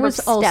a certain number of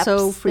steps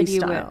also that you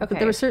would- freestyle. okay. But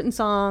there were certain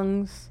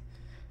songs.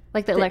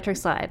 Like the electric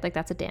slide, like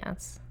that's a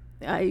dance.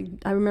 I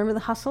remember the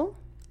hustle.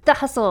 The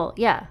hustle,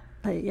 yeah.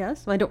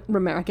 Yes, I don't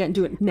remember. I can't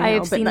do it now.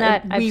 I've seen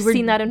that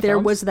in There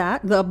films. was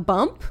that. The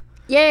bump.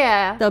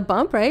 Yeah. The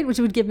bump, right? Which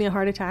would give me a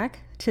heart attack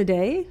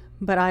today,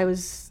 but I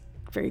was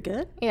very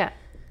good. Yeah.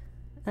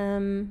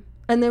 And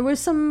there was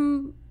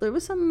some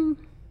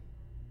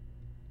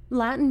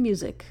Latin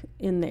music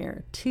in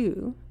there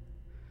too.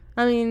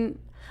 I mean,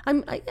 I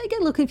get a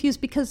little confused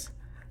because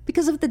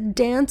of the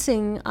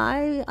dancing.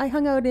 I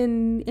hung out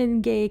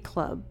in gay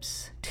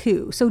clubs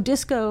too. So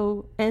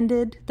disco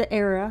ended, the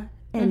era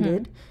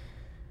ended.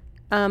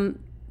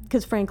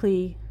 Because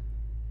frankly,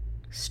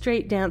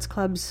 straight dance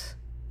clubs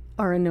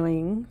are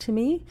annoying to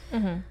me.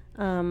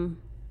 I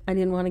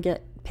didn't want to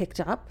get picked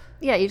up.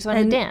 Yeah, you just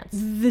wanted to dance.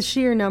 The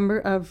sheer number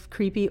of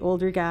creepy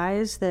older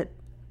guys that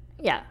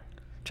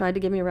tried to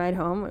give me a ride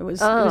home, it was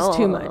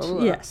too much.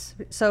 Yes.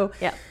 So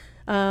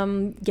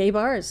gay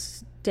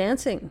bars,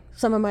 dancing.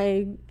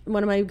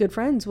 One of my good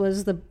friends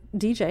was the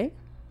DJ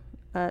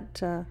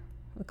at a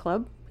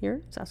club here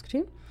in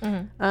Saskatoon.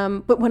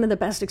 But one of the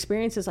best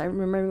experiences I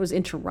remember was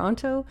in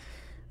Toronto.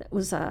 That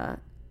was a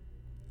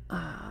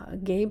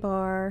gay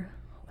bar.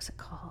 What was it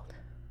called?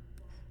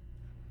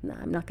 No,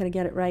 I'm not going to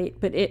get it right.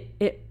 But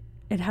it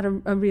had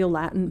a real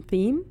Latin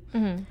theme,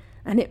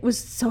 and it was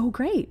so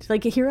great.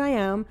 Like here I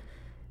am,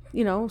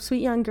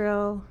 sweet young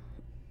girl,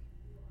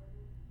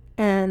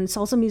 and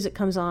salsa music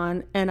comes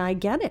on, and I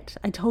get it.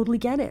 I totally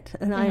get it,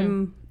 and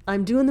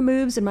I'm doing the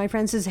moves, and my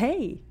friend says,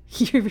 "Hey,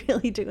 you're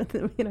really doing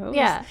them,"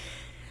 Yeah.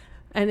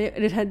 And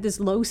it had this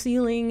low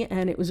ceiling,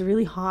 and it was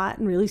really hot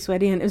and really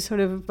sweaty. And it was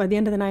sort of, by the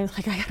end of the night, I was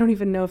like, I don't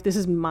even know if this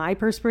is my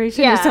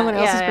perspiration or someone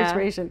else's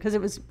perspiration, because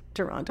it was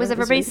Toronto. Was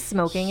everybody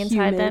smoking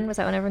inside then? Was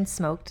that when everyone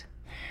smoked?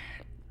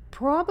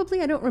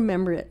 Probably. I don't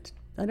remember it.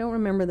 I don't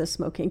remember the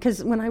smoking,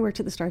 because when I worked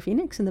at the Star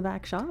Phoenix in the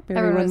back shop,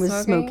 everyone was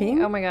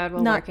smoking. Oh my God,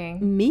 while Not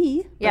working.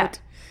 me. Yeah. But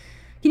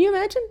can you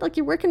imagine? Like,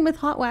 you're working with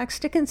hot wax,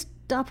 sticking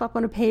stuff up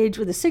on a page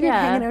with a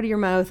cigarette hanging out of your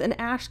mouth, and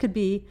ash could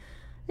be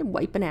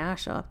wiping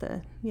ash off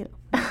the, Yeah.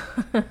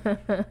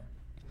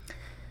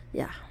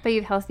 But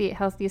you have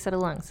healthy set of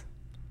lungs.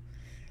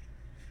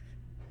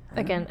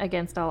 Again,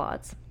 against all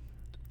odds.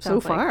 So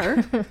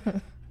far.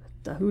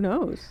 Who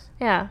knows?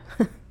 Yeah.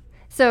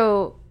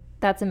 So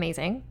that's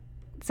amazing.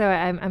 So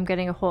I'm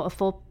getting a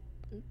full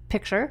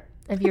picture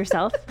of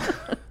yourself.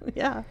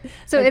 Yeah.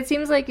 So it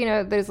seems like,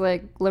 there's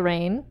like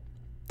Lorraine,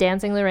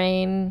 dancing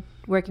Lorraine,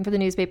 working for the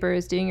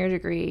newspapers, doing your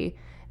degree.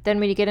 Then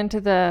when you get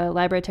into the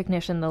library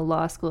technician, the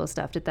law school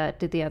stuff, did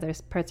the other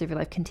parts of your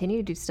life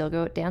continue? Did you still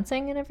go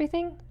dancing and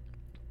everything?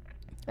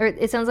 Or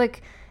it sounds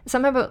like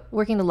something about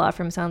working in the law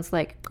firm sounds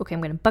like, okay,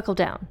 I'm going to buckle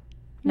down.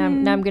 Now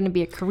I'm going to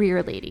be a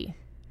career lady.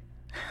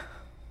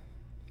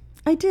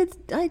 I did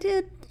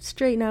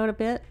straighten out a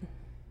bit.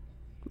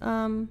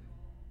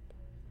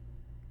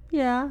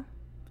 Yeah.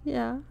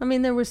 I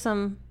mean, there were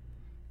some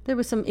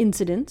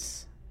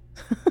incidents.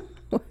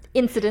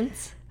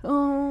 Incidents?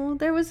 Oh,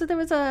 there was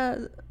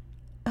a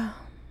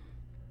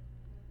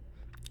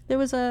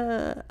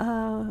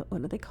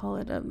what do they call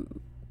it?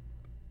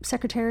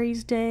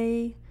 Secretary's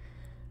Day.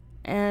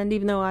 And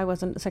even though I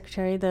wasn't a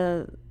secretary,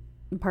 the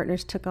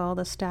partners took all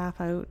the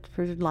staff out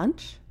for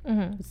lunch.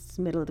 Mm-hmm. It's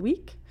the middle of the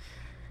week.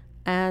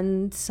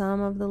 And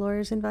some of the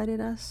lawyers invited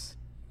us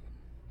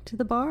to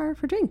the bar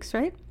for drinks,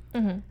 right?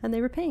 Mm-hmm. And they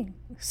were paying.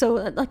 So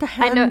like a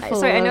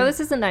handful. I know this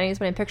is the 90s,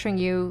 but I'm picturing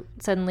you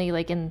suddenly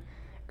like in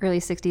early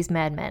 60s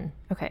Mad Men.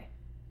 Okay,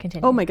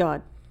 continue. Oh my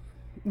God.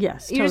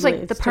 Yes, you're totally.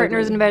 just like the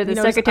partners invited the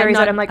secretaries,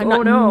 and I'm like,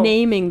 oh no.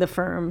 Naming the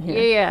firm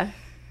here. Yeah.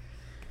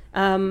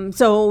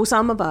 So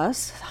some of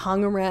us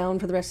hung around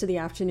for the rest of the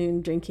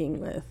afternoon drinking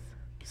with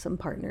some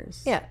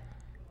partners. Yeah.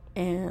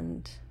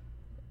 And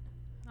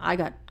I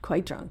got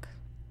quite drunk.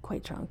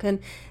 And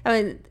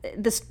I mean,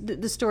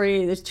 the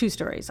story, there's two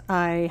stories.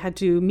 I had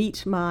to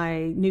meet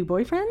my new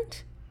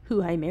boyfriend,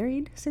 who I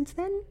married since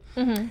then.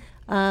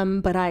 Mm-hmm.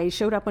 But I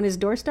showed up on his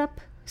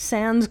doorstep,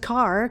 sans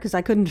car, because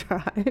I couldn't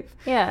drive.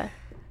 Yeah.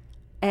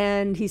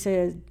 And he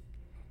said,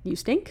 "You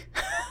stink."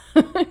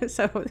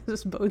 So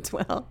this bodes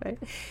well, right?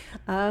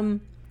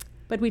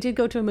 But we did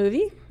go to a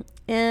movie,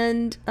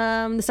 and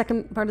the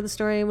second part of the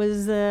story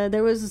was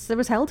there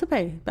was hell to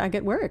pay back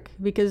at work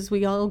because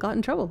we all got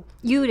in trouble.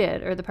 You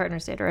did, or the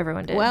partners did, or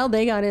everyone did? Well,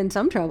 they got in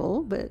some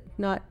trouble, but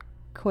not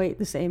quite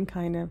the same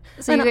kind of.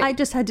 So I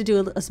just had to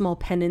do a small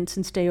penance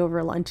and stay over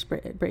a lunch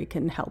break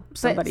and help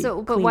somebody.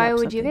 But why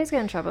would you guys get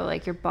in trouble?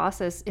 Like, your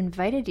bosses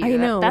invited you. I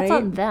know, that's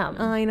right? on them.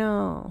 I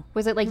know.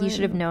 Was it like you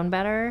should have known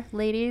better,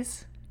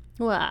 ladies?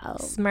 Wow.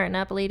 Smarten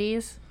up,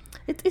 ladies.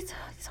 It's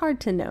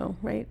hard to know,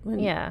 right? When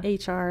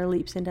HR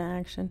leaps into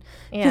action.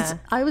 Because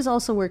I was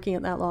also working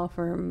at that law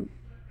firm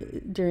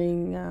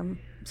during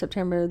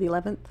September the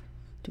 11th,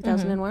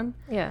 2001.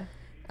 Mm-hmm. Yeah.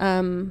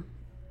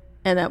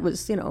 And that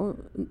was,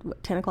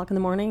 10 o'clock in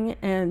the morning,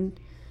 and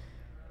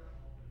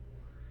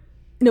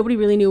nobody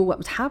really knew what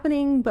was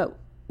happening, but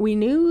we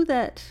knew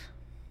that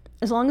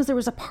as long as there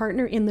was a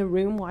partner in the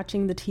room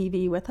watching the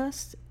TV with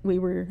us, we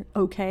were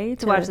okay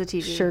to watch the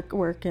TV, shirk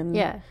work, and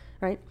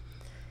right.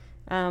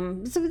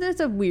 So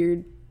there's a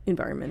weird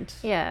environment.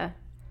 Yeah,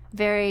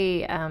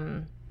 very. I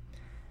don't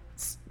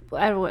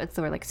know what's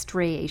the word, like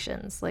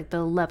striations, like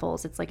the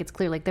levels. It's like it's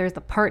clear, like there's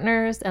the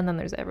partners, and then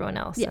there's everyone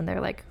else, and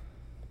they're like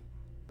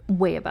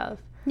way above.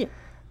 Yeah.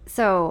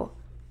 So,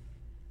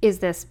 is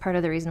this part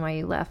of the reason why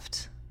you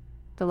left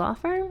the law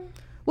firm?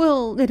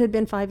 Well, it had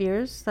been 5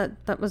 years.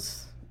 That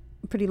was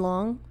pretty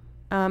long.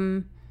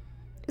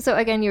 So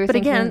again, you were. But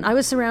thinking... again, I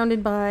was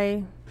surrounded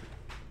by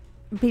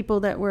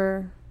people that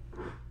were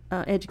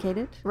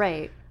educated.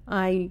 Right.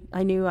 I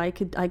knew I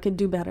could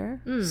do better.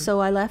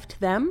 So I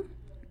left them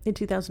in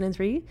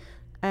 2003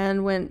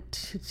 and went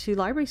to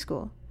library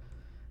school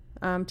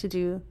to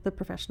do the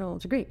professional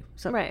degree.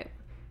 So right.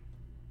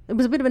 It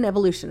was a bit of an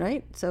evolution,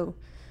 right? So,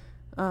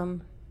 I'd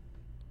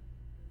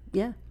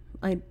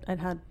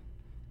had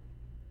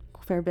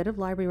a fair bit of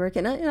library work,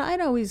 and I'd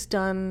always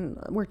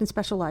worked in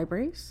special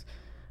libraries,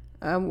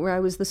 where I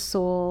was the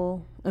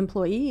sole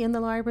employee in the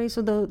library.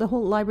 So the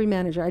whole library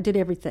manager, I did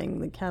everything,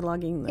 the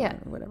cataloging,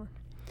 whatever.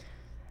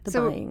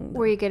 Buying.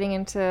 Were you getting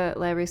into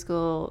library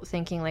school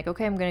thinking like,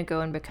 okay, I'm going to go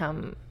and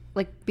become,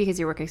 like, because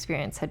your work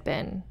experience had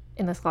been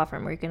in this law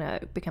firm, were you going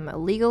to become a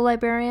legal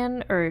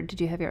librarian, or did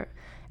you have your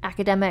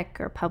academic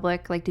or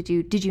public? Like, did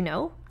you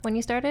know when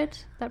you started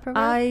that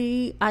program?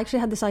 I actually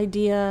had this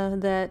idea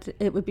that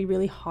it would be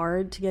really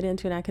hard to get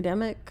into an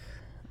academic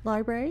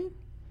library.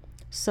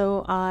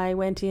 So I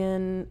went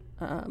in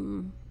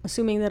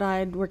assuming that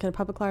I'd work in a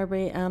public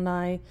library, and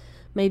I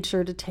made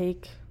sure to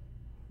take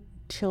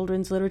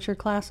children's literature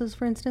classes,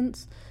 for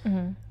instance.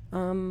 Mm-hmm.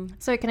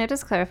 So can I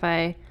just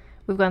clarify?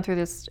 We've gone through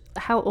this.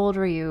 How old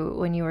were you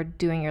when you were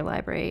doing your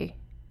library?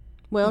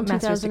 Well, in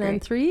master's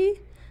 2003,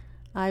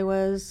 I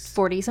was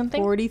 40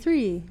 something?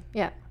 43.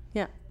 Yeah.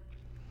 Yeah.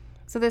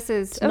 So this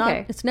is,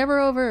 It's never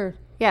over.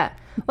 Yeah.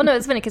 Well, no,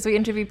 it's funny because we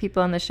interview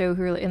people on the show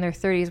who are in their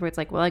 30s where it's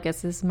like, well, I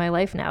guess this is my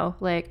life now.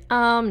 Like,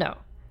 no,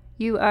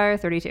 you are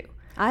 32.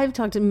 I've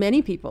talked to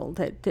many people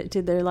that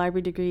did their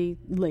library degree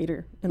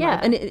later in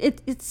life. And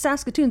it's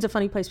Saskatoon's a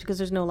funny place because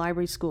there's no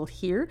library school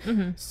here.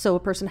 So a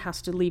person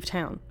has to leave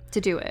town To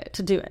do it.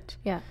 to do it.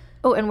 Yeah.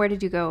 Oh, and where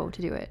did you go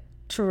to do it?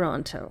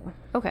 Toronto.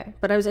 Okay.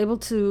 But I was able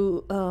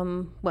to,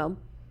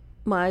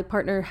 my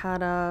partner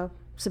had a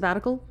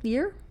sabbatical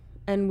year,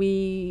 and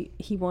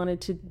he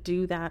wanted to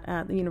do that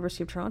at the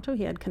University of Toronto.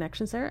 He had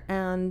connections there,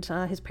 and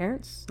his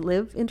parents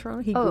live in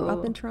Toronto. He grew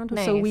up in Toronto,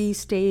 so nice. we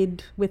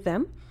stayed with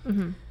them.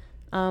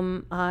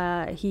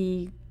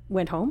 He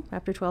went home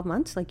after 12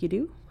 months, like you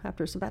do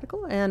after a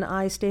sabbatical, and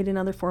I stayed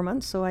another 4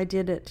 months, so I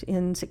did it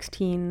in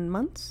 16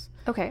 months.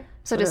 Okay.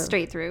 So just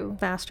straight through.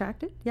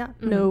 Fast-tracked it, yeah.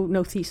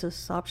 No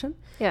thesis option.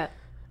 Yeah.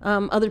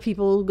 Other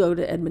people go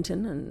to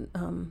Edmonton,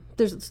 and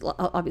there's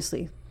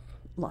obviously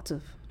lots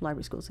of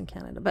library schools in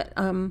Canada. But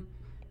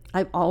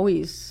I've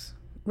always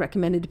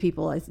recommended to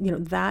people,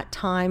 that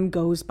time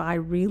goes by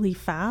really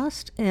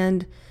fast,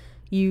 and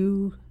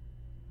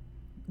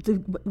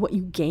what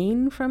you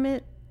gain from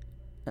it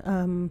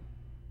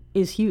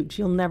is huge.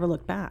 You'll never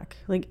look back.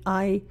 Like,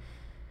 I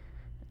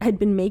had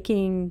been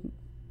making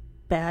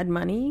bad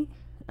money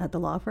at the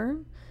law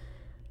firm.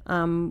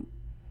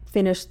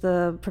 Finished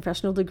the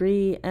professional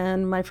degree,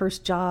 and my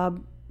first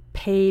job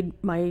paid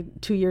my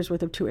 2 years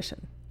worth of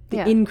tuition.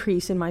 The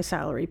increase in my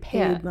salary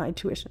paid my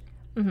tuition.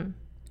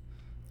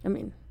 I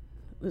mean,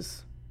 it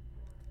was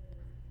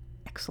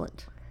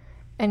excellent.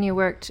 And you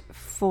worked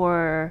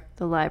for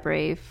the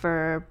library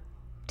for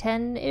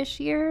 10-ish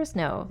years?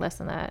 No, less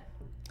than that.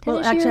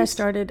 Well, actually, I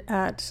started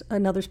at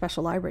another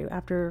special library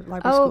after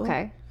library school. Oh,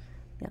 okay.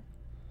 Yeah.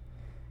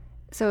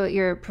 So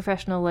your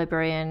professional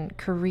librarian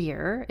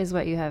career is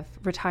what you have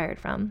retired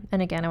from.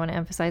 And again, I want to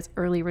emphasize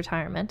early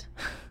retirement.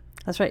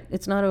 That's right.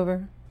 It's not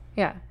over.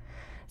 Yeah.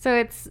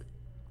 So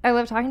I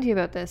love talking to you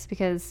about this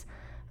because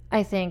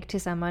I think to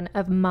someone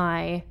of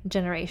my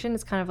generation,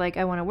 it's kind of like,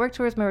 I want to work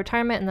towards my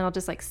retirement and then I'll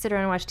just like sit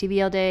around and watch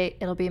TV all day.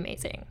 It'll be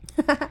amazing.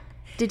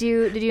 Did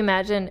you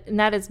imagine, and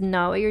that is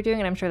not what you're doing,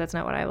 and I'm sure that's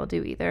not what I will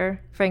do either.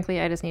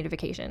 Frankly, I just need a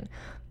vacation.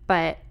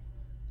 But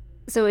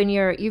so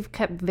you've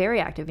kept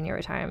very active in your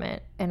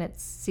retirement, and it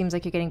seems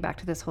like you're getting back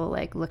to this whole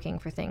like looking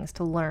for things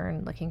to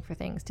learn, looking for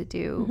things to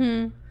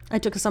do. I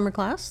took a summer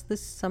class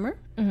this summer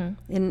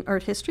in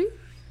art history,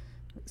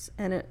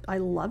 and I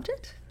loved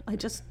it. I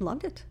just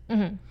loved it.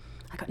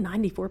 I got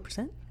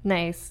 94%.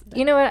 Nice.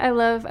 You know what I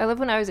love? I love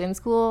when I was in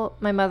school.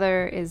 My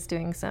mother is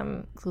doing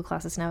some school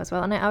classes now as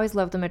well, and I always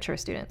loved the mature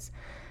students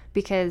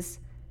because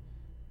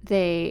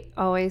they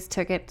always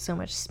took it so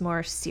much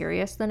more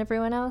serious than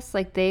everyone else.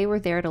 Like, they were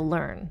there to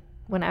learn.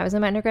 When I was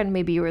in my undergrad,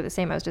 maybe you were the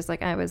same. I was just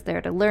like, I was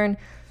there to learn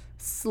 /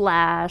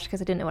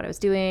 because I didn't know what I was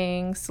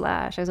doing /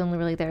 I was only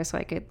really there so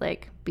I could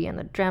like be in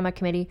the drama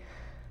committee.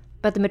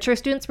 But the mature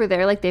students were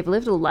there like they've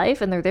lived a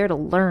life and they're there to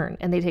learn,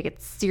 and they take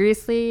it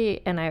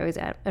seriously, and I always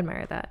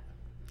admire that.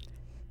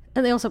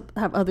 And they also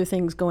have other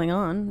things going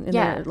on in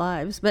their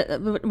lives.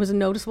 But what was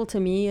noticeable to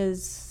me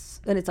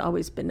is, and it's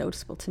always been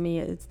noticeable to me,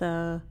 is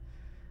the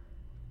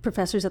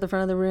professors at the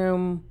front of the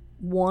room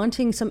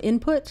wanting some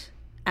input,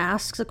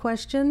 asks a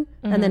question,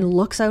 and then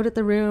looks out at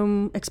the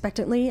room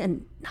expectantly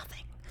and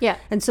nothing. Yeah.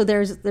 And so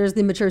there's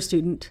the mature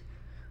student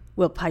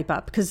will pipe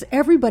up because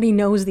everybody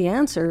knows the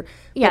answer.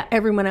 Yeah. But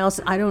everyone else,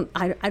 I don't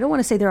want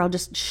to say they're all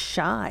just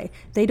shy.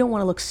 They don't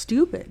want to look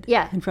stupid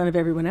in front of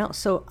everyone else.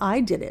 So I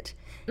did it.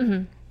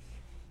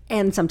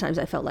 And sometimes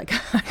I felt like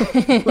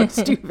I looked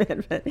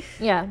stupid.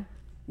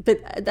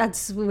 But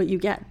that's what you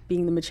get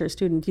being the mature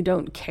student. You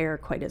don't care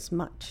quite as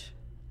much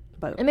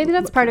about. And maybe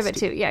that's part of it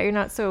too. Yeah, you're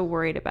not so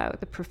worried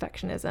about the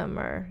perfectionism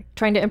or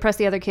trying to impress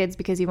the other kids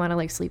because you want to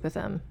like sleep with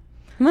them.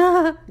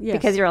 Yes.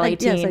 Because you're all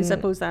 18. Yes, I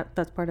suppose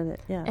that's part of it.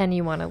 Yeah. And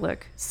you want to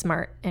look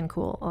smart and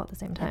cool all at the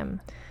same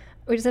time.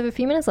 We just have a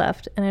few minutes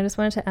left, and I just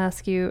wanted to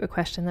ask you a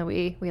question that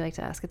we like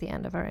to ask at the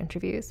end of our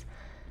interviews,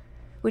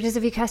 which is,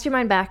 if you cast your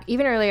mind back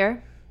even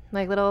earlier,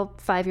 like little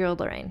 5-year-old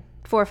Lorraine,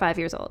 4 or 5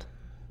 years old,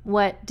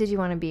 what did you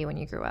want to be when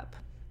you grew up?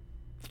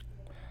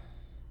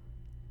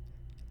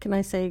 Can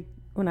I say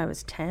when I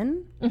was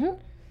 10?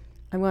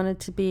 I wanted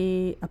to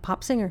be a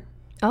pop singer.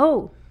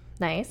 Oh,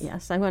 nice.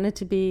 Yes, I wanted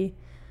to be...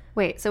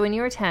 Wait, so when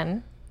you were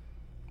 10,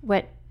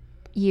 what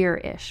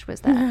year-ish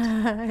was that?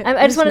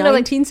 I just want to know,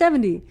 like...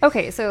 1970.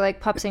 Okay, so like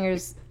pop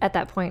singers at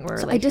that point were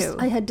like who?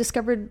 I had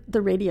discovered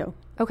the radio.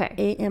 Okay.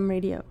 AM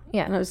radio.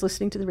 Yeah. And I was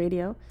listening to the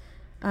radio.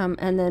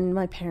 And then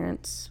my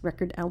parents'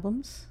 record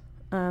albums.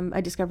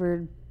 I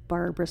discovered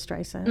Barbara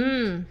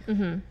Streisand. So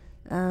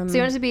you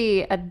wanted to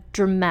be a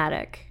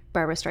dramatic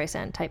Barbara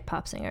Streisand type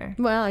pop singer.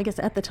 Well, I guess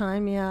at the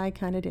time, I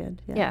kind of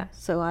did. Yeah.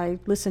 So I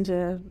listened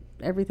to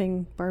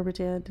everything Barbara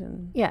did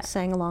and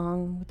sang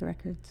along with the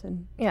records.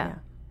 And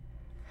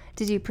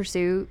Did you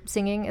pursue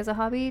singing as a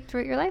hobby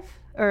throughout your life?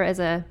 Or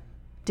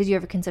did you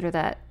ever consider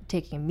that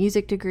taking a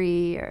music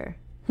degree or?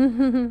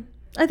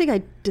 I think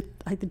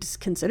I just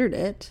considered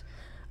it.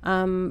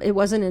 It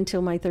wasn't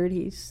until my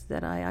 30s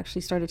that I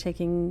actually started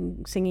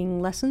taking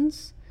singing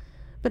lessons.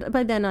 But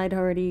by then I'd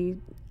already,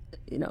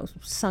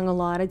 sung a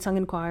lot. I'd sung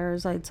in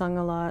choirs. I'd sung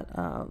a lot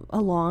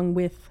along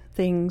with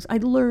things.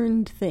 I'd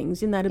learned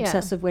things in that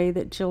obsessive way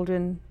that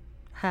children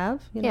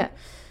have. Yeah.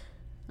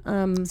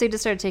 So you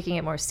just started taking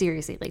it more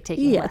seriously, like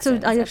taking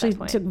lessons. So I actually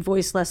took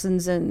voice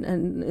lessons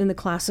and in the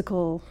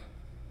classical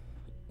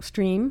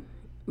stream.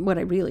 What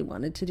I really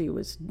wanted to do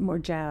was more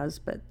jazz,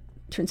 but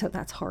turns out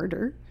that's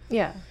harder.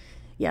 Yeah.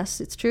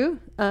 Yes, it's true.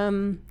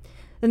 And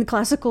the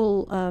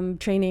classical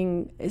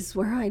training is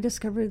where I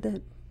discovered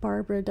that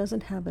Barbara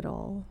doesn't have it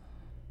all.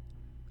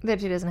 That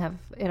she doesn't have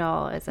it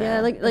all as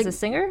a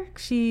singer?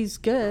 She's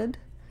good.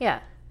 Yeah.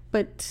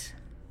 But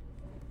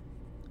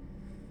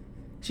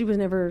she was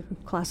never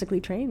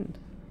classically trained.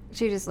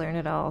 She just learned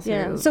it all through.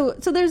 Yeah. So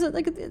there's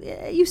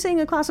you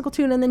sing a classical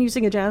tune and then you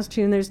sing a jazz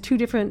tune. There's two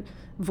different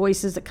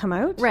voices that come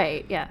out.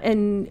 Right. Yeah.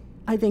 And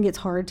I think it's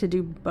hard to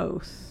do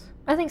both.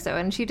 I think so.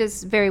 And she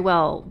does very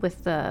well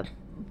with the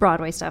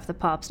Broadway stuff, the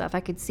pop stuff. I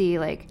could see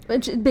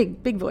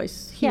big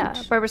voice. Huge.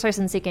 Yeah. Barbra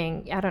Streisand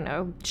singing, I don't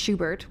know,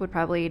 Schubert would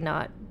probably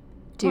not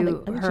do I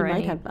think her she might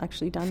any have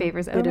actually done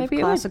favors. a bit of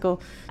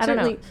classical. I don't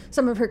know.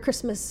 Some of her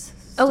Christmas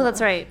Oh, stuff.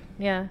 that's right.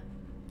 Yeah.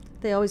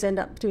 They always end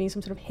up doing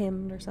some sort of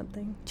hymn or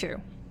something. True.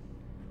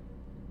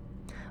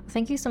 Well,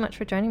 thank you so much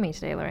for joining me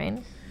today,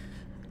 Lorraine.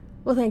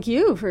 Well, thank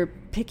you for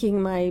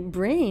picking my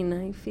brain.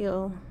 I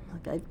feel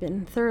like I've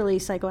been thoroughly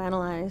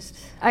psychoanalyzed.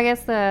 I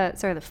guess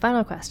the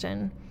final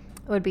question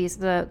would be,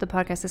 so the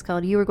podcast is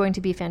called You Were Going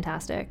to Be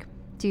Fantastic.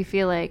 Do you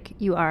feel like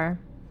you are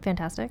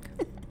fantastic?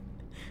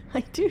 I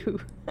do.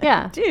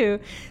 Yeah. I do.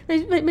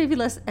 It may be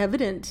less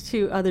evident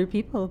to other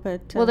people,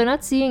 but... well, they're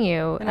not seeing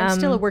you. And I'm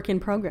still a work in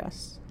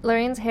progress.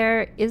 Lorraine's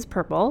hair is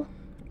purple.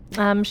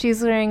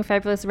 She's wearing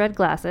fabulous red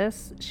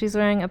glasses. She's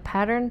wearing a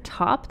patterned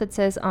top that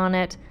says on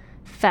it,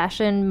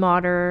 fashion,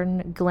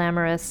 modern,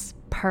 glamorous,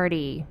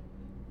 party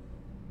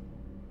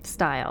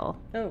style.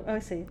 Oh, I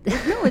see.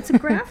 No, it's a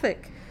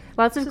graphic.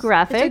 Lots of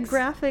graphics. It's a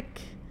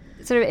graphic.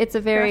 It's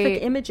a very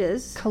graphic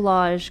images.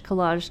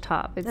 Collage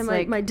top. It's and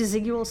like my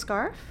desigual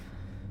scarf.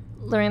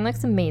 Lorraine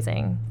looks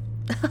amazing.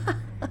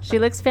 She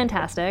looks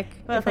fantastic.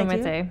 Well, if I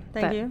might say.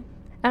 Thank you.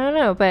 I don't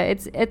know,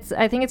 but it's.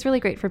 I think it's really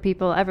great for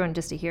people, everyone,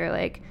 just to hear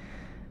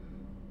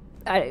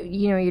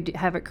you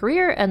have a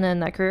career, and then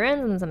that career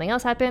ends, and then something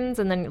else happens,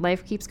 and then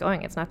life keeps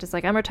going. It's not just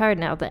like I'm retired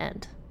now. The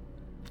end.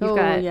 You've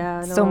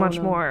got so much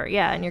more.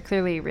 Yeah, and you're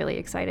clearly really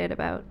excited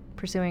about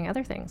pursuing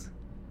other things.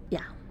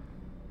 Yeah.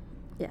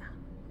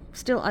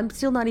 I'm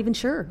still not even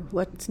sure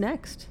what's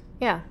next.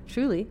 Yeah.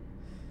 Truly,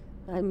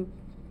 I'm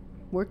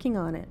working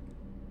on it.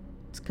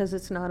 It's because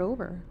it's not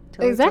over.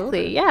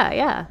 Exactly. It's over.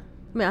 Yeah.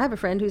 I mean, I have a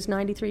friend who's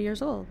 93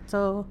 years old,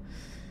 so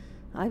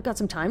I've got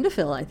some time to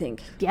fill, I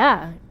think.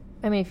 Yeah.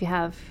 I mean, if you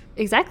have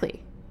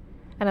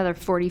another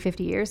 40,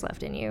 50 years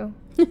left in you.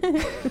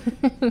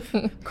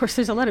 Of course,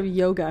 there's a lot of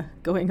yoga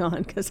going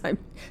on because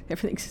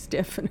everything's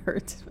stiff and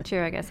hurts.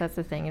 True, I guess that's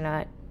the thing. You're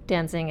not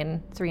dancing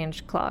in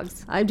 3-inch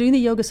clogs. I'm doing the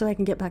yoga so I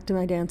can get back to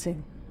my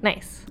dancing.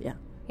 Nice. Yeah.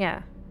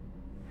 Yeah.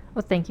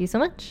 Well, thank you so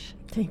much.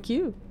 Thank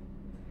you.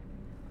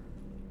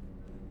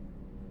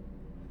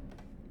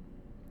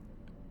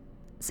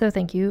 So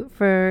thank you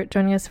for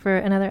joining us for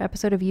another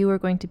episode of You Are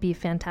Going to Be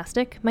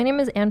Fantastic. My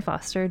name is Ann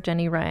Foster.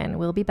 Jenny Ryan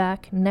will be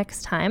back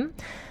next time.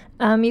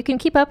 You can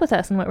keep up with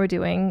us and what we're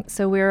doing.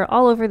 So we're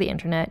all over the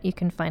internet. You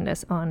can find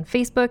us on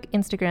Facebook,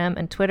 Instagram,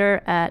 and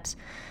Twitter at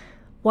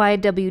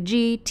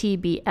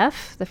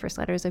YWGTBF, the first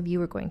letters of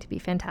You Are Going to Be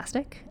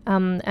Fantastic.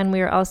 And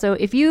we are also,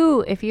 if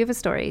you have a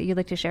story you'd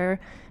like to share,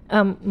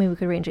 maybe we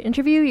could arrange an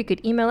interview. You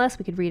could email us.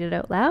 We could read it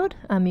out loud.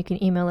 You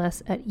can email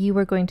us at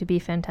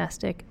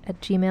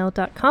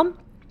youaregoingtobefantastic@gmail.com.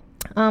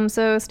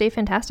 So stay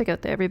fantastic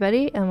out there,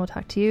 everybody, and we'll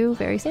talk to you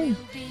very soon.